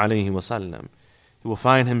اللَّهُ عَلَيْهِ وَسَلَّمَ. He will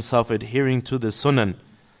find himself adhering to the sunan,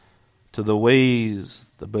 to the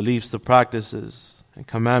ways, the beliefs, the practices, and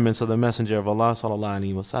commandments of the Messenger of Allah صلى الله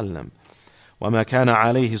عليه وسلم. وَمَا كَانَ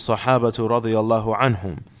عَلَيْهِ الصَّحَابَةُ رَضِيَ اللَّهُ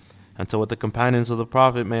عَنْهُمْ. And to what the companions of the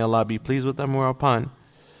Prophet, may Allah be pleased with them, were upon.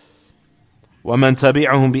 وَمَنْ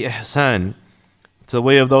تَبِعَهُمْ بِإِحْسَانٍ. To the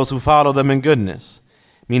way of those who follow them in goodness.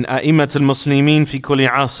 مِنْ أَئِمَّةِ الْمُسْلِمِينَ فِي كُلِّ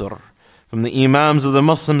عَصْرٍ. From the Imams of the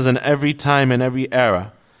Muslims in every time and every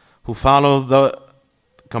era, who follow the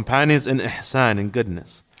companions in ihsan, in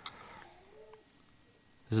goodness.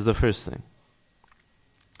 This is the first thing.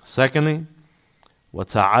 Secondly,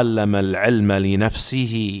 وَتَعَلَّمَ الْعِلْمَ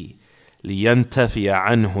لِنَفْسِهِ لِيَنْتَفِيَ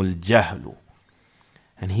عَنْهُ الْجَهْلُ.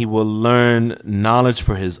 And he will learn knowledge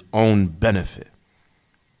for his own benefit.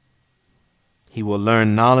 He will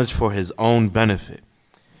learn knowledge for his own benefit,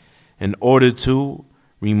 in order to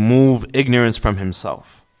remove ignorance from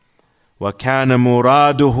himself. وَكَانَ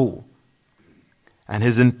مُرَادُهُ. And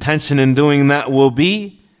his intention in doing that will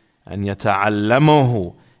be أَنْ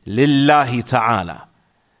يَتَعَلَّمَهُ لِلَّهِ تَعَالَى.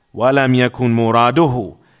 وَلَمْ يَكُنْ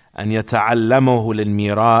مُرَادُهُ أَنْ يَتَعَلَّمَهُ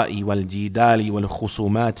لِلْمِرَاءِ وَالْجِدَالِ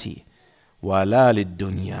وَالْخُصُومَاتِ وَلَا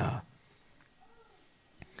لِلدُّنْيَا.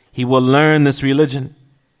 He will learn this religion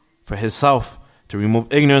for himself, to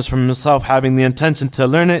remove ignorance from himself, having the intention to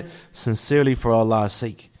learn it sincerely for Allah's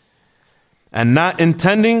sake, and not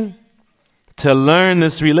intending to learn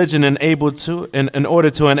this religion in order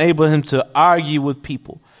to enable him to argue with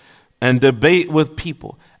people and debate with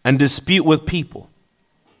people and dispute with people,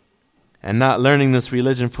 and not learning this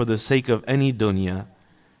religion for the sake of any dunya,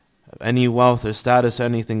 of any wealth or status or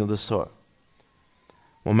anything of the sort.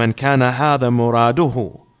 وَمَنْ كَانَ هَذَا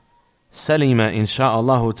مُرَادُهُ سَلِمَ إِنْ شَاءَ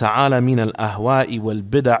اللَّهُ تَعَالَى مِنَ الْأَهْوَاءِ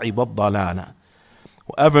وَالْبِدَعِ وَالضَّلَالَةِ.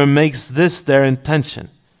 Whoever makes this their intention,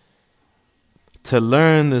 to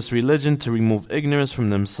learn this religion, to remove ignorance from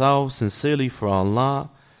themselves sincerely for Allah,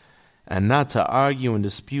 and not to argue and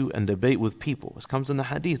dispute and debate with people. This comes in the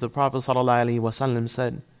hadith. The Prophet ﷺ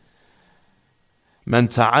said, مَنْ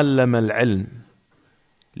تَعَلَّمَ الْعِلْمِ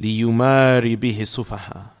لِيُمَارِ بِهِ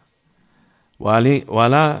السُّفَهَاءَ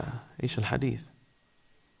وَلَا إيش الحديث,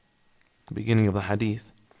 the beginning of the hadith,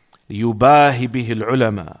 لِيُبَاهِ بِهِ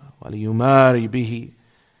الْعُلَمَاء وَلِيُمَارِ بِهِ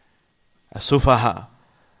السُّفَهَاء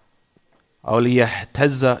أو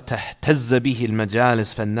تهتز به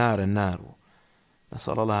المجالس فالنار النار.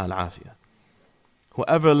 نسأل الله العافية.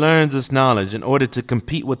 Whoever learns this knowledge in order to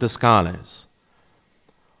compete with the scholars,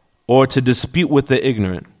 or to dispute with the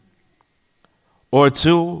ignorant, or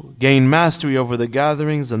to gain mastery over the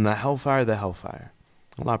gatherings, and the hellfire.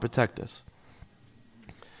 Allah protect us.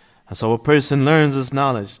 And so a person learns this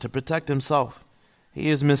knowledge to protect himself. He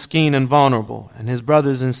is miskeen and vulnerable, and his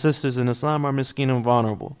brothers and sisters in Islam are miskeen and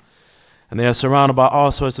vulnerable. And they are surrounded by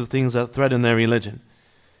all sorts of things that threaten their religion.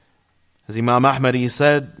 As Imam Ahmad, he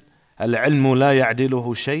said, الْعِلْمُ لَا يَعْدِلُهُ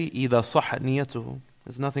شَيْءٍ إِذَا صَحَّتْ نِيَّتُهُ.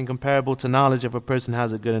 There's nothing comparable to knowledge if a person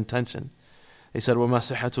has a good intention. They said,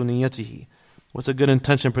 وَمَا صِحَّةُ نِيَّتِهِ. What's a good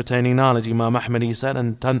intention pertaining knowledge? Imam Ahmad, he said,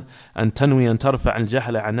 أَن تَنْوِي أَن تَرْفَعَ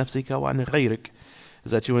الْجَهْلَ عَنْ نَفْسِكَ وَعَنْ غَيْرِكَ.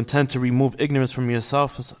 Is that you intend to remove ignorance from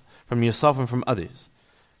yourself and from others.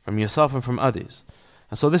 From yourself and from others.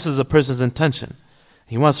 And so this is a person's intention.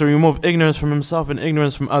 He wants to remove ignorance from himself and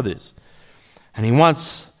ignorance from others. And he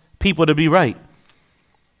wants people to be right.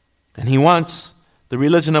 And he wants the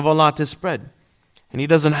religion of Allah to spread. And he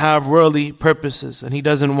doesn't have worldly purposes. And he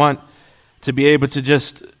doesn't want to be able to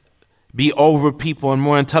just be over people and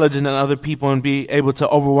more intelligent than other people and be able to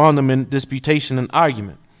overwhelm them in disputation and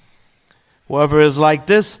argument. Whoever is like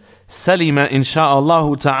this, سَلِمَ إِنْ شَاءَ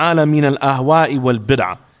اللَّهُ تَعَالَى مِنَ الْأَهْوَاءِ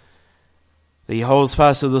وَالْبِدْعَةِ. He holds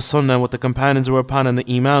fast to the sunnah, what the companions were upon and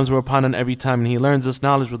the imams were upon, and every time, and he learns this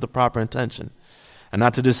knowledge with the proper intention, and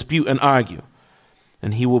not to dispute and argue.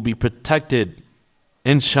 And he will be protected,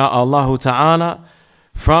 insha'Allah ta'ala,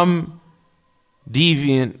 from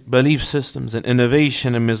deviant belief systems and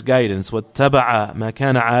innovation and misguidance. وَاتَّبَعَ مَا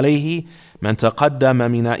كَانَ عَلَيْهِ مَنْ تَقَدَّمَ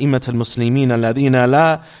مِنْ أَئِمَّةِ الْمُسْلِمِينَ الَّذِينَ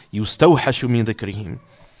لَا يُسْتَوْحَشُ مِنْ ذِكْرِهِمْ.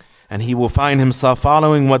 And he will find himself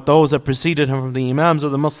following what those that preceded him from the imams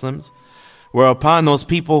of the Muslims were upon, those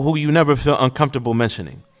people who you never feel uncomfortable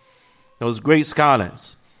mentioning. Those great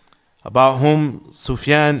scholars, about whom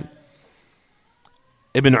Sufyan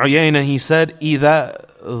ibn Uyayna, he said, إِذَا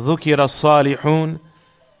ذُكِرَ الصَّالِحُونَ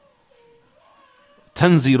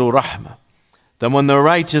تَنْزِلُ رَحْمَةً. That when the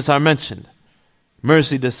righteous are mentioned,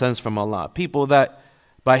 mercy descends from Allah. People that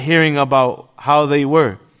by hearing about how they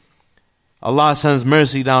were. Allah sends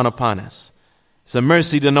mercy down upon us. It's a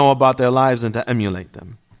mercy to know about their lives and to emulate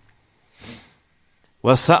them.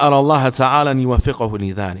 وَسَأَلَ اللَّهَ تَعَالَى أَنْ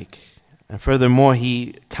يُوَفِّقَهُ لِذَلِكَ. And furthermore,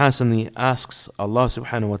 he constantly asks Allah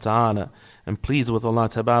subhanahu wa ta'ala and pleads with Allah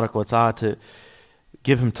tabarak wa ta'ala to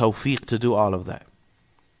give him tawfiq to do all of that.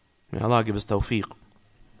 May Allah give us tawfiq.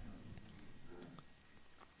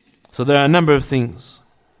 So there are a number of things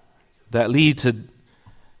that lead to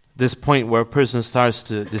this point where a person starts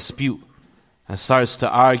to dispute and starts to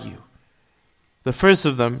argue. The first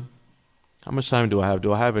of them, how much time do I have?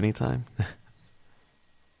 Do I have any time?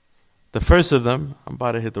 The first of them, I'm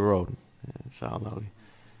about to hit the road. Inshallah,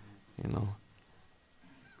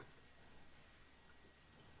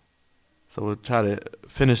 So we'll try to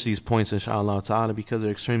finish these points, inshallah ta'ala, because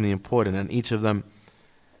they're extremely important, and each of them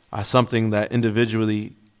are something that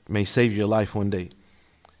individually may save your life one day,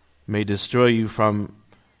 may destroy you from,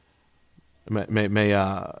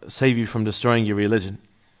 may save you from destroying your religion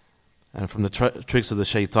and from the tricks of the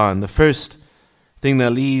shaitan. The first thing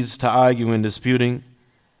that leads to arguing and disputing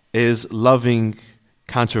is loving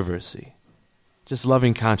controversy. Just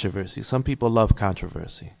loving controversy. Some people love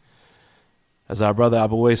controversy. As our brother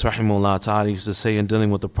Abu Wais rahimahullah ta'ala used to say in dealing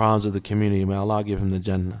with the problems of the community, may Allah give him the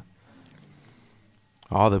Jannah.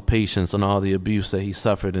 All the patience and all the abuse that he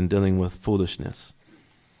suffered in dealing with foolishness.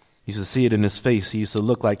 You used to see it in his face. He used to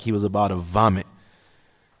look like he was about to vomit,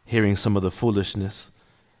 hearing some of the foolishness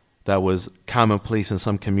that was commonplace in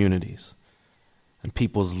some communities. And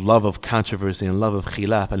people's love of controversy and love of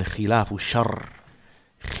khilaf. Al-khilafu sharr.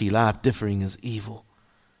 Khilaf, differing is evil.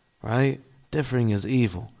 Right? Differing is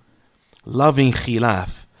evil. Loving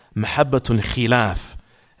khilaf, mahabbatul khilaf,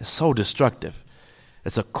 is so destructive.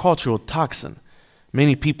 It's a cultural toxin.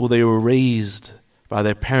 Many people, they were raised by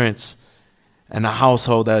their parents in a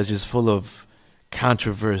household that is just full of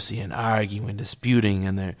controversy and arguing, disputing,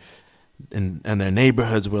 and their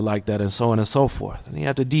neighborhoods were like that, and so on and so forth. And you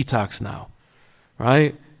have to detox now,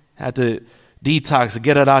 right? Have to detox,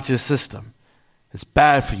 get it out your system. It's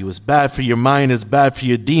bad for you. It's bad for your mind. It's bad for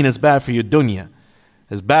your deen. It's bad for your dunya.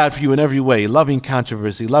 It's bad for you in every way. Loving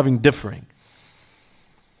controversy, loving differing.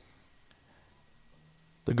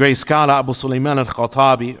 The great scholar Abu Sulaiman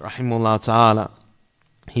al-Khattabi, rahimahullah ta'ala,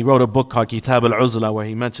 he wrote a book called Kitab al-Uzla where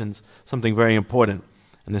he mentions something very important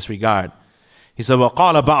in this regard. He said,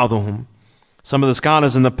 وَقَالَ بَعْضُهُمْ. Some of the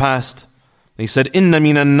scholars in the past, they said, إِنَّ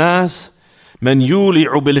مِنَ النَّاسِ مَنْ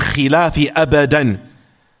يُولِعُ بِالْخِلَافِ أَبَدًا.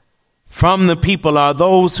 From the people are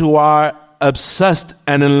those who are obsessed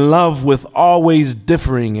and in love with always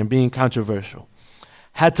differing and being controversial.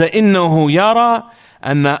 حَتَّى إِنَّهُ يَرَى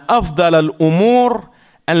أَنَّ أَفْضَلَ الْأُمُورِ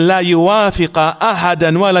أَنْ لَا يُوَافِقَ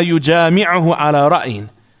أَحَدًا وَلَا يُجَامِعَهُ عَلَى رَأْيٍ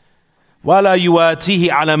وَلَا يُوَاتِيهِ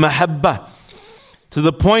عَلَى مَحَبَّةٍ. To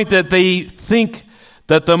the point that they think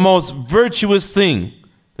that the most virtuous thing,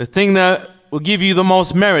 the thing that will give you the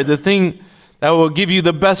most merit, the thing that will give you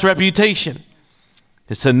the best reputation,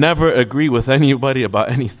 is to never agree with anybody about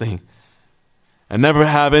anything and never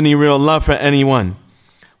have any real love for anyone.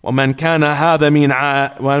 وَمَنْ كَانَ هَذَا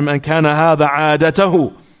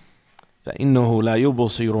عَادَتَهُ فَإِنَّهُ لَا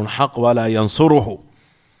يُبْصِرُ الْحَقَّ وَلَا يَنْصُرُهُ.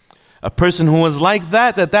 A person who is like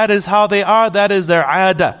that is how they are, that is their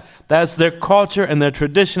aada, that's their culture and their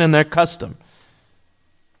tradition and their custom.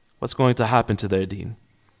 What's going to happen to their deen?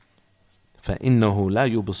 فَإِنَّهُ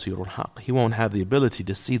لَا يُبْصِرُ الْحَقَّ. He won't have the ability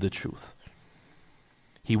to see the truth.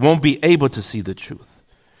 He won't be able to see the truth.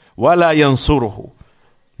 وَلَا يَنْصُرُهُ.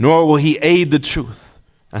 Nor will he aid the truth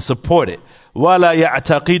and support it. وَلَا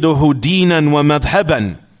يَعْتَقِدُهُ دِينًا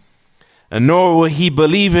وَمَذْهَبًا. And nor will he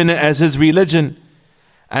believe in it as his religion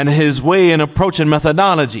and his way and approach and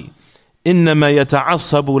methodology. إِنَّمَا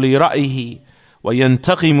يَتَعَصَّبُ لِرَأْيِهِ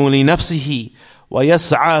وَيَنْتَقِمُ لِنَفْسِهِ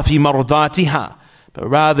وَيَسْعَى فِي مَرْضَاتِهَا. But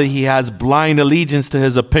rather he has blind allegiance to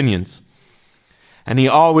his opinions. And he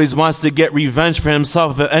always wants to get revenge for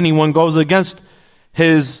himself if anyone goes against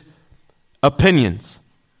his opinions.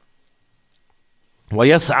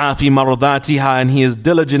 وَيَسْعَى فِي مَرْضَاتِهَا. And he is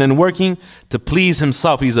diligent in working to please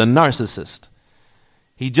himself. He's a narcissist.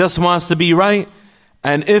 He just wants to be right.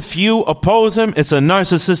 And if you oppose him, it's a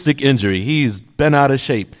narcissistic injury. He's bent out of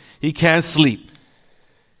shape. He can't sleep.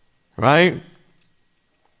 Right?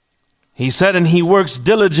 He said, and he works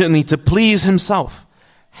diligently to please himself.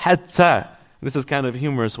 Hatta. This is kind of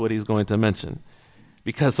humorous what he's going to mention,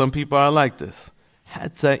 because some people are like this.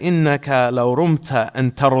 حتى إنك لو رمت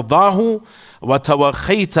أن ترضاه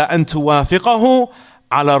وتوخيت أن توافقه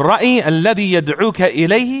على الرأي الذي يدعوك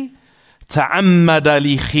إليه تعمد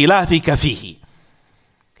لخلافك فيه.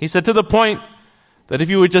 He said, to the point that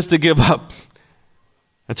if you were just to give up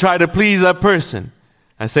and try to please that person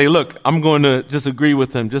and say, look, I'm going to just agree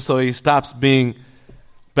with him just so he stops being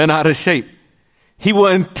bent out of shape, he will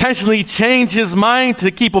intentionally change his mind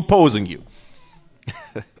to keep opposing you.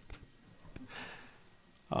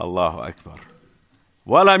 Allahu Akbar.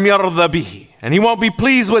 وَلَمْ يَرْضَ بِهِ. And he won't be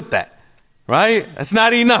pleased with that. Right? That's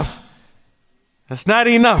not enough. That's not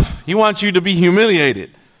enough. He wants you to be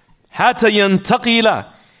humiliated. حَتَّى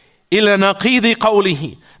يَنْتَقِلَ إِلَى نَقِيدِ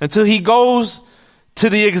قَوْلِهِ. Until he goes to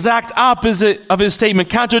the exact opposite of his statement,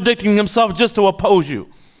 contradicting himself just to oppose you.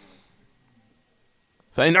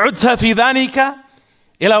 فَإِنْ عُدْتَ فِي ذَلِكَ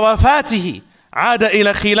إِلَى وَفَاتِهِ عَادَ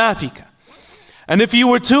إِلَى خِلَافِكَ. And if you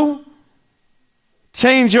were to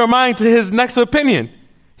change your mind to his next opinion,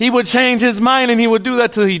 he would change his mind and he would do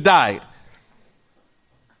that till he died.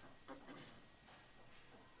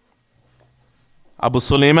 Abu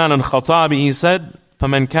Sulaiman al-Khattabi, he said,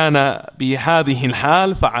 فَمَنْ كَانَ بِهَذِهِ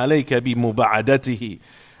الْحَالِ فَعَلَيْكَ بِمُبَعَدَتِهِ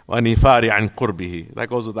وَنِفَارِ عَنْ قُرْبِهِ. That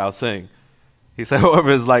goes without saying. He said, whoever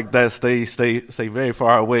is like that, stay very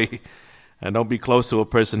far away and don't be close to a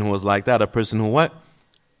person who is like that. A person who what?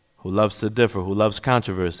 Who loves to differ, who loves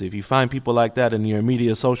controversy. If you find people like that in your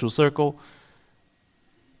immediate social circle,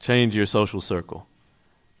 change your social circle.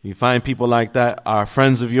 If you find people like that are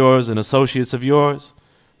friends of yours and associates of yours,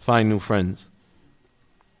 find new friends.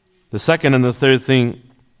 The second and the third thing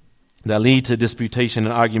that lead to disputation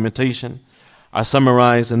and argumentation are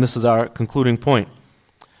summarized, and this is our concluding point,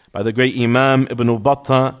 by the great Imam Ibn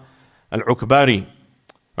Battah al-Ukbari,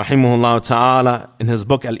 rahimahullah ta'ala, in his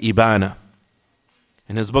book Al-Ibana.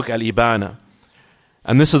 In his book Al-Ibana.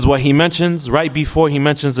 And this is what he mentions right before he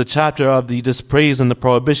mentions the chapter of the dispraise and the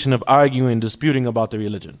prohibition of arguing and disputing about the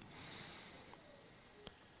religion.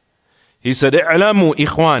 He said, "I'lamu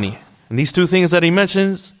ikhwani." And these two things that he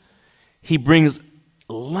mentions, he brings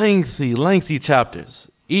lengthy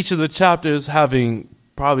chapters. Each of the chapters having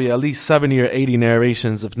probably at least 70 or 80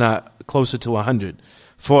 narrations, if not closer to 100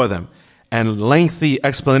 for them. And lengthy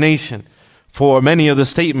explanation for many of the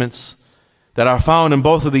statements that are found in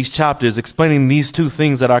both of these chapters, explaining these two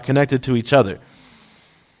things that are connected to each other,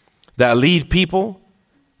 that lead people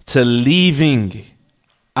to leaving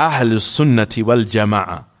Ahlus Sunnati wal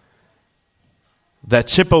Jama'ah, that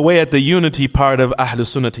chip away at the unity part of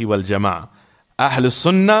Ahlus Sunnati wal Jama'ah. Ahlus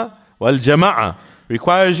Sunnah wal Jama'ah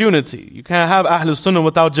requires unity. You can't have Ahlus Sunnah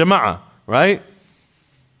without Jama'ah, right?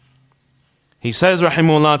 He says,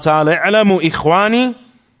 rahimahullah ta'ala, "I'lamu ikhwani."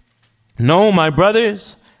 Know, my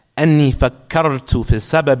brothers, أني فكرت في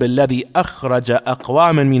السبب الذي أخرج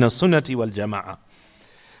أقواما من السنة والجماعة.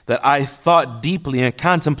 That I thought deeply and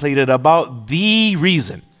contemplated about the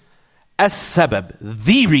reason, السبب,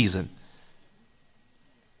 the reason,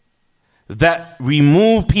 that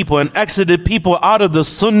removed people and exited people out of the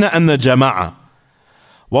sunnah and the jama'ah.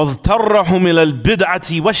 وَاضْطَرَّهُمْ إِلَى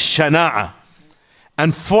الْبِدْعَةِ وَالشَّنَاعَةِ.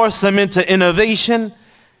 And forced them into innovation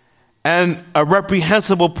and a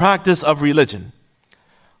reprehensible practice of religion.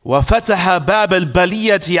 وَفَتَحَ بَابَ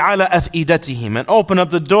الْبَلِيَّةِ عَلَى أَفْئِدَتِهِمْ. And open up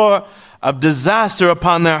the door of disaster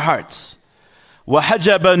upon their hearts.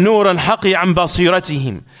 وَحَجَبَ نُورَ الْحَقِّ عَنْ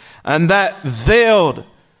بَصِيرَتِهِمْ. And that veiled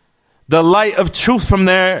the light of truth from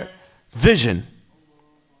their vision.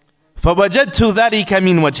 فَوَجَدْتُ ذَلِكَ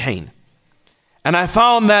مِنْ وَجْهَيْنِ. And I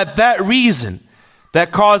found that reason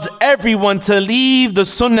that caused everyone to leave the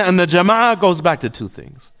sunnah and the jama'ah goes back to two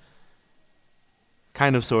things.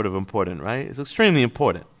 Kind of sort of important, right? It's extremely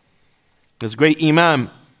important. This great Imam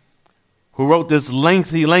who wrote this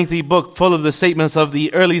lengthy book full of the statements of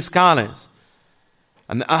the early scholars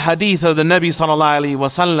and the ahadith of the Nabi sallallahu alaihi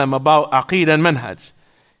wasallam about aqeedah and manhaj.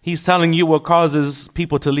 He's telling you what causes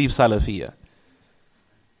people to leave Salafiyah.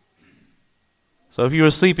 So if you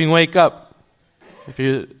were sleeping, wake up. If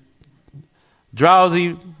you're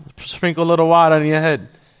drowsy, sprinkle a little water on your head.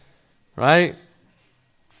 Right?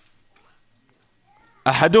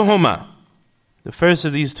 أحدهما. The first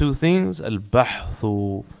of these two things, البحث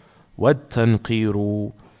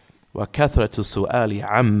والتنقير وكثرة السؤال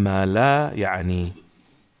عما لا يعني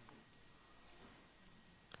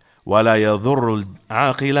ولا يضر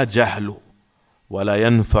العاقل جهل ولا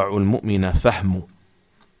ينفع المؤمن فهم.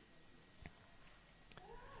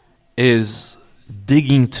 Is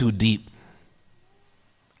digging too deep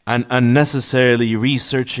and unnecessarily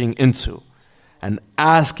researching into and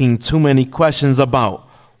asking too many questions about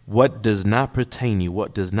what does not pertain you,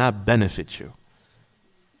 what does not benefit you.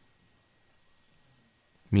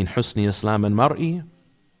 من حسن إسلام المرء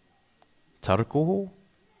تركه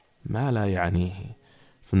ما لا يعنيه.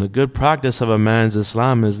 From the good practice of a man's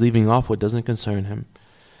Islam is leaving off what doesn't concern him.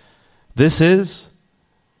 This is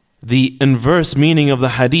the inverse meaning of the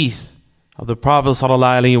hadith of the Prophet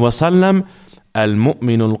ﷺ,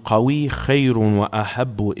 المؤمن القوي خير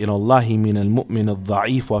وأحب إلى الله من المؤمن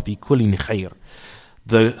الضعيف وفي كل خير.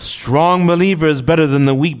 The strong believer is better than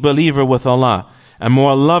the weak believer with Allah, and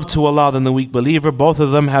more love to Allah than the weak believer. Both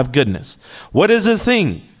of them have goodness. What is the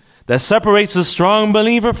thing that separates the strong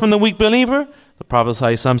believer from the weak believer? The Prophet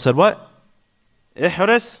ﷺ said what?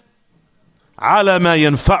 احرص على ما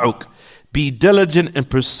ينفعك. Be diligent in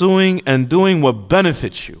pursuing and doing what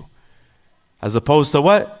benefits you, as opposed to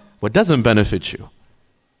what? What doesn't benefit you.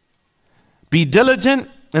 Be diligent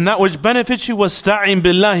in that which benefits you. وَاسْتَعِنْ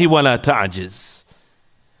بِاللَّهِ وَلَا تَعْجِزْ.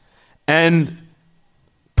 And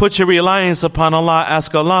put your reliance upon Allah.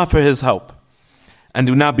 Ask Allah for His help. And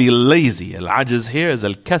do not be lazy. Al-ajiz here is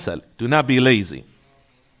al-kasal. Do not be lazy.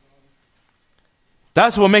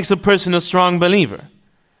 That's what makes a person a strong believer.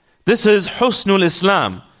 This is husnul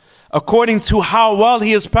Islam. According to how well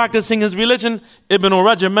he is practicing his religion, Ibn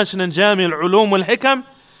Rajab mentioned in Jami al-Ulum wal-Hikam,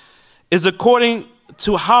 is according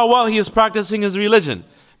to how well he is practicing his religion.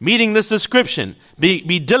 Meeting this description,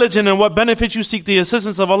 be diligent in what benefits you, seek the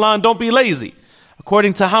assistance of Allah, and don't be lazy.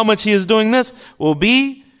 According to how much he is doing this, will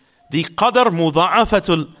be the qadr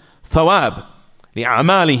mudha'afatul thawab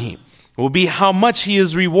li'amalihi. Will be how much he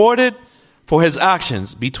is rewarded for his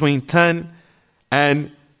actions, between 10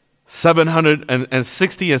 and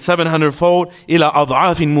 760 and 700 fold, ila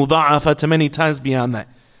ad'afin mudha'afa, to many times beyond that.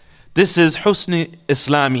 This is husn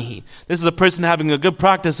islamihi. This is a person having a good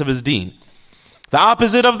practice of his deen. The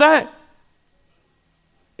opposite of that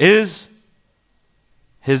is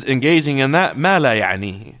his engaging in that ma la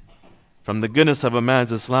ya'nihi. From the goodness of a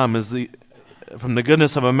man's Islam from the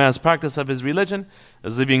goodness of a man's practice of his religion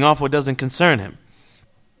is leaving off what doesn't concern him.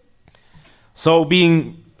 So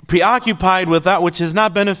being preoccupied with that which is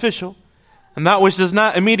not beneficial, and that which does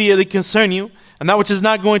not immediately concern you, and that which is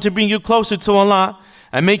not going to bring you closer to Allah,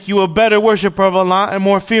 and make you a better worshipper of Allah, and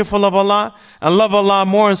more fearful of Allah, and love Allah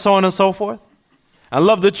more, and so on and so forth, and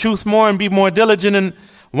love the truth more, and be more diligent in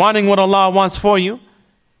wanting what Allah wants for you,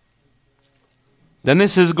 then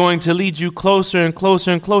this is going to lead you closer and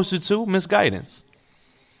closer and closer to misguidance.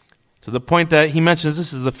 To the point that he mentions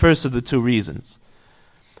this is the first of the two reasons.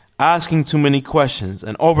 Asking too many questions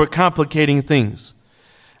and overcomplicating things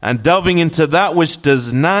and delving into that which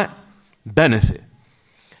does not benefit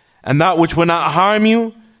and that which will not harm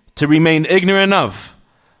you to remain ignorant of.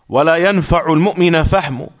 وَلَا يَنْفَعُ الْمُؤْمِنَ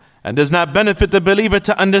فَهْمُ, and does not benefit the believer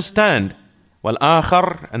to understand.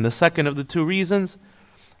 وَالْآخَرُ, and the second of the two reasons,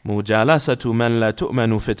 مُجَالَسَةُ مَنْ لَا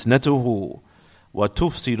تُؤْمَنُ فِتْنَتُهُ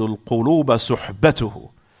وَتُفْسِدُ الْقُلُوبَ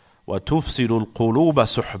صُحْبَتُهُ وَتُفْسِدُ الْقُلُوبَ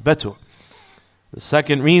صُحْبَتُهُ. The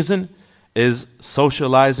second reason is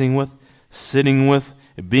socializing with, sitting with,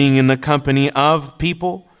 being in the company of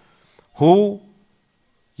people who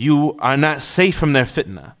you are not safe from their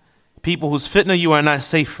fitna. People whose fitna you are not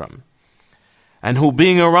safe from. And who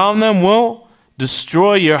being around them will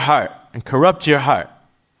destroy your heart and corrupt your heart.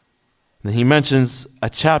 Then he mentions a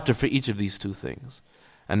chapter for each of these two things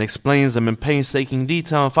and explains them in painstaking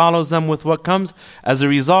detail and follows them with what comes as a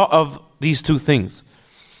result of these two things.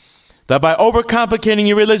 That by overcomplicating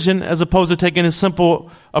your religion, as opposed to taking a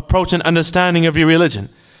simple approach and understanding of your religion,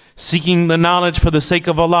 seeking the knowledge for the sake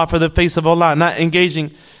of Allah, for the face of Allah, not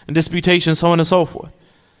engaging in disputation, so on and so forth.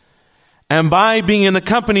 And by being in the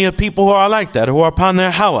company of people who are like that, who are upon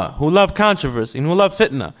their hawa, who love controversy, and who love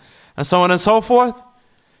fitna, and so on and so forth,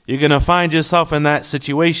 you're going to find yourself in that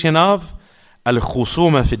situation of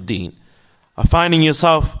al-khusuma fi d-din, of finding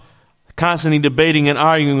yourself constantly debating and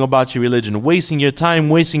arguing about your religion, wasting your time,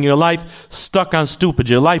 wasting your life, stuck on stupid,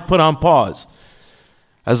 your life put on pause.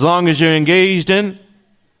 As long as you're engaged in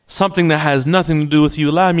something that has nothing to do with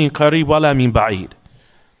you, la min qarib wa la min ba'id,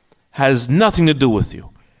 has nothing to do with you.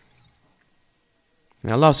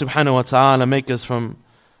 May Allah subhanahu wa ta'ala make us from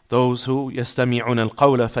those who yastami'una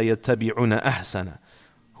al-qawla fayattabi'una ahsana,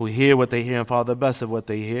 who hear what they hear and follow the best of what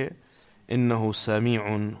they hear. إنه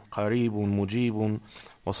سميع قريب مجيب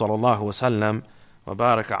وصلى الله وسلم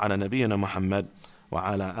وبارك على نبينا محمد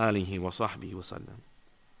وعلى آله وصحبه وسلم.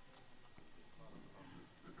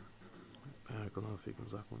 بارك الله فيكم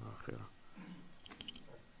جزاكم الله خيرا.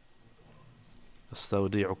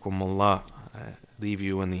 أستودعكم الله. I leave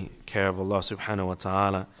you in the care of Allah subhanahu wa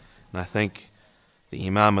ta'ala, and I thank the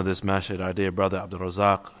Imam of this masjid, our dear brother Abdul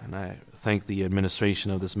Razak, and I thank the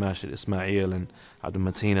administration of this masjid, Ismail and Abdul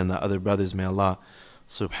Mateen and the other brothers. May Allah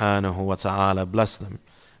subhanahu wa ta'ala bless them.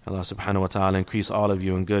 Allah subhanahu wa ta'ala increase all of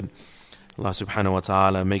you in good. Allah subhanahu wa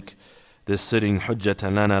ta'ala make this sitting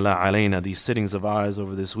hujjatan lana la alayna, these sittings of ours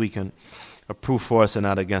over this weekend, a proof for us and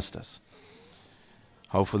not against us.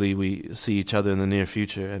 Hopefully we see each other in the near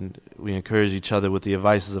future, and we encourage each other with the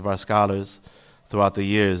advices of our scholars throughout the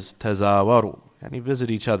years. Tazawaru, and you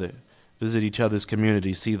visit each other's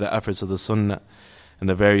communities, see the efforts of the sunnah in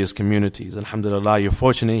the various communities. Alhamdulillah, you're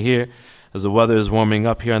fortunate here as the weather is warming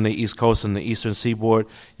up here on the East Coast and the Eastern Seaboard.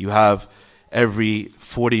 You have every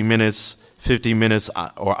 40 minutes, 50 minutes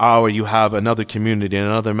or hour, you have another community, in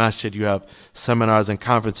another masjid. You have seminars and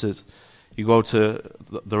conferences. You go to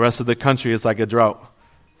the rest of the country, it's like a drought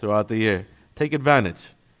throughout the year. Take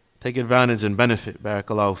advantage. Take advantage and benefit.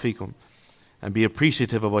 Barakallahu feekum. And be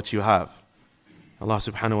appreciative of what you have. Allah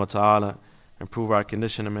subhanahu wa ta'ala improve our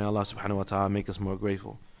condition, and may Allah subhanahu wa ta'ala make us more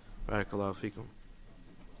grateful. Barakallahu feekum.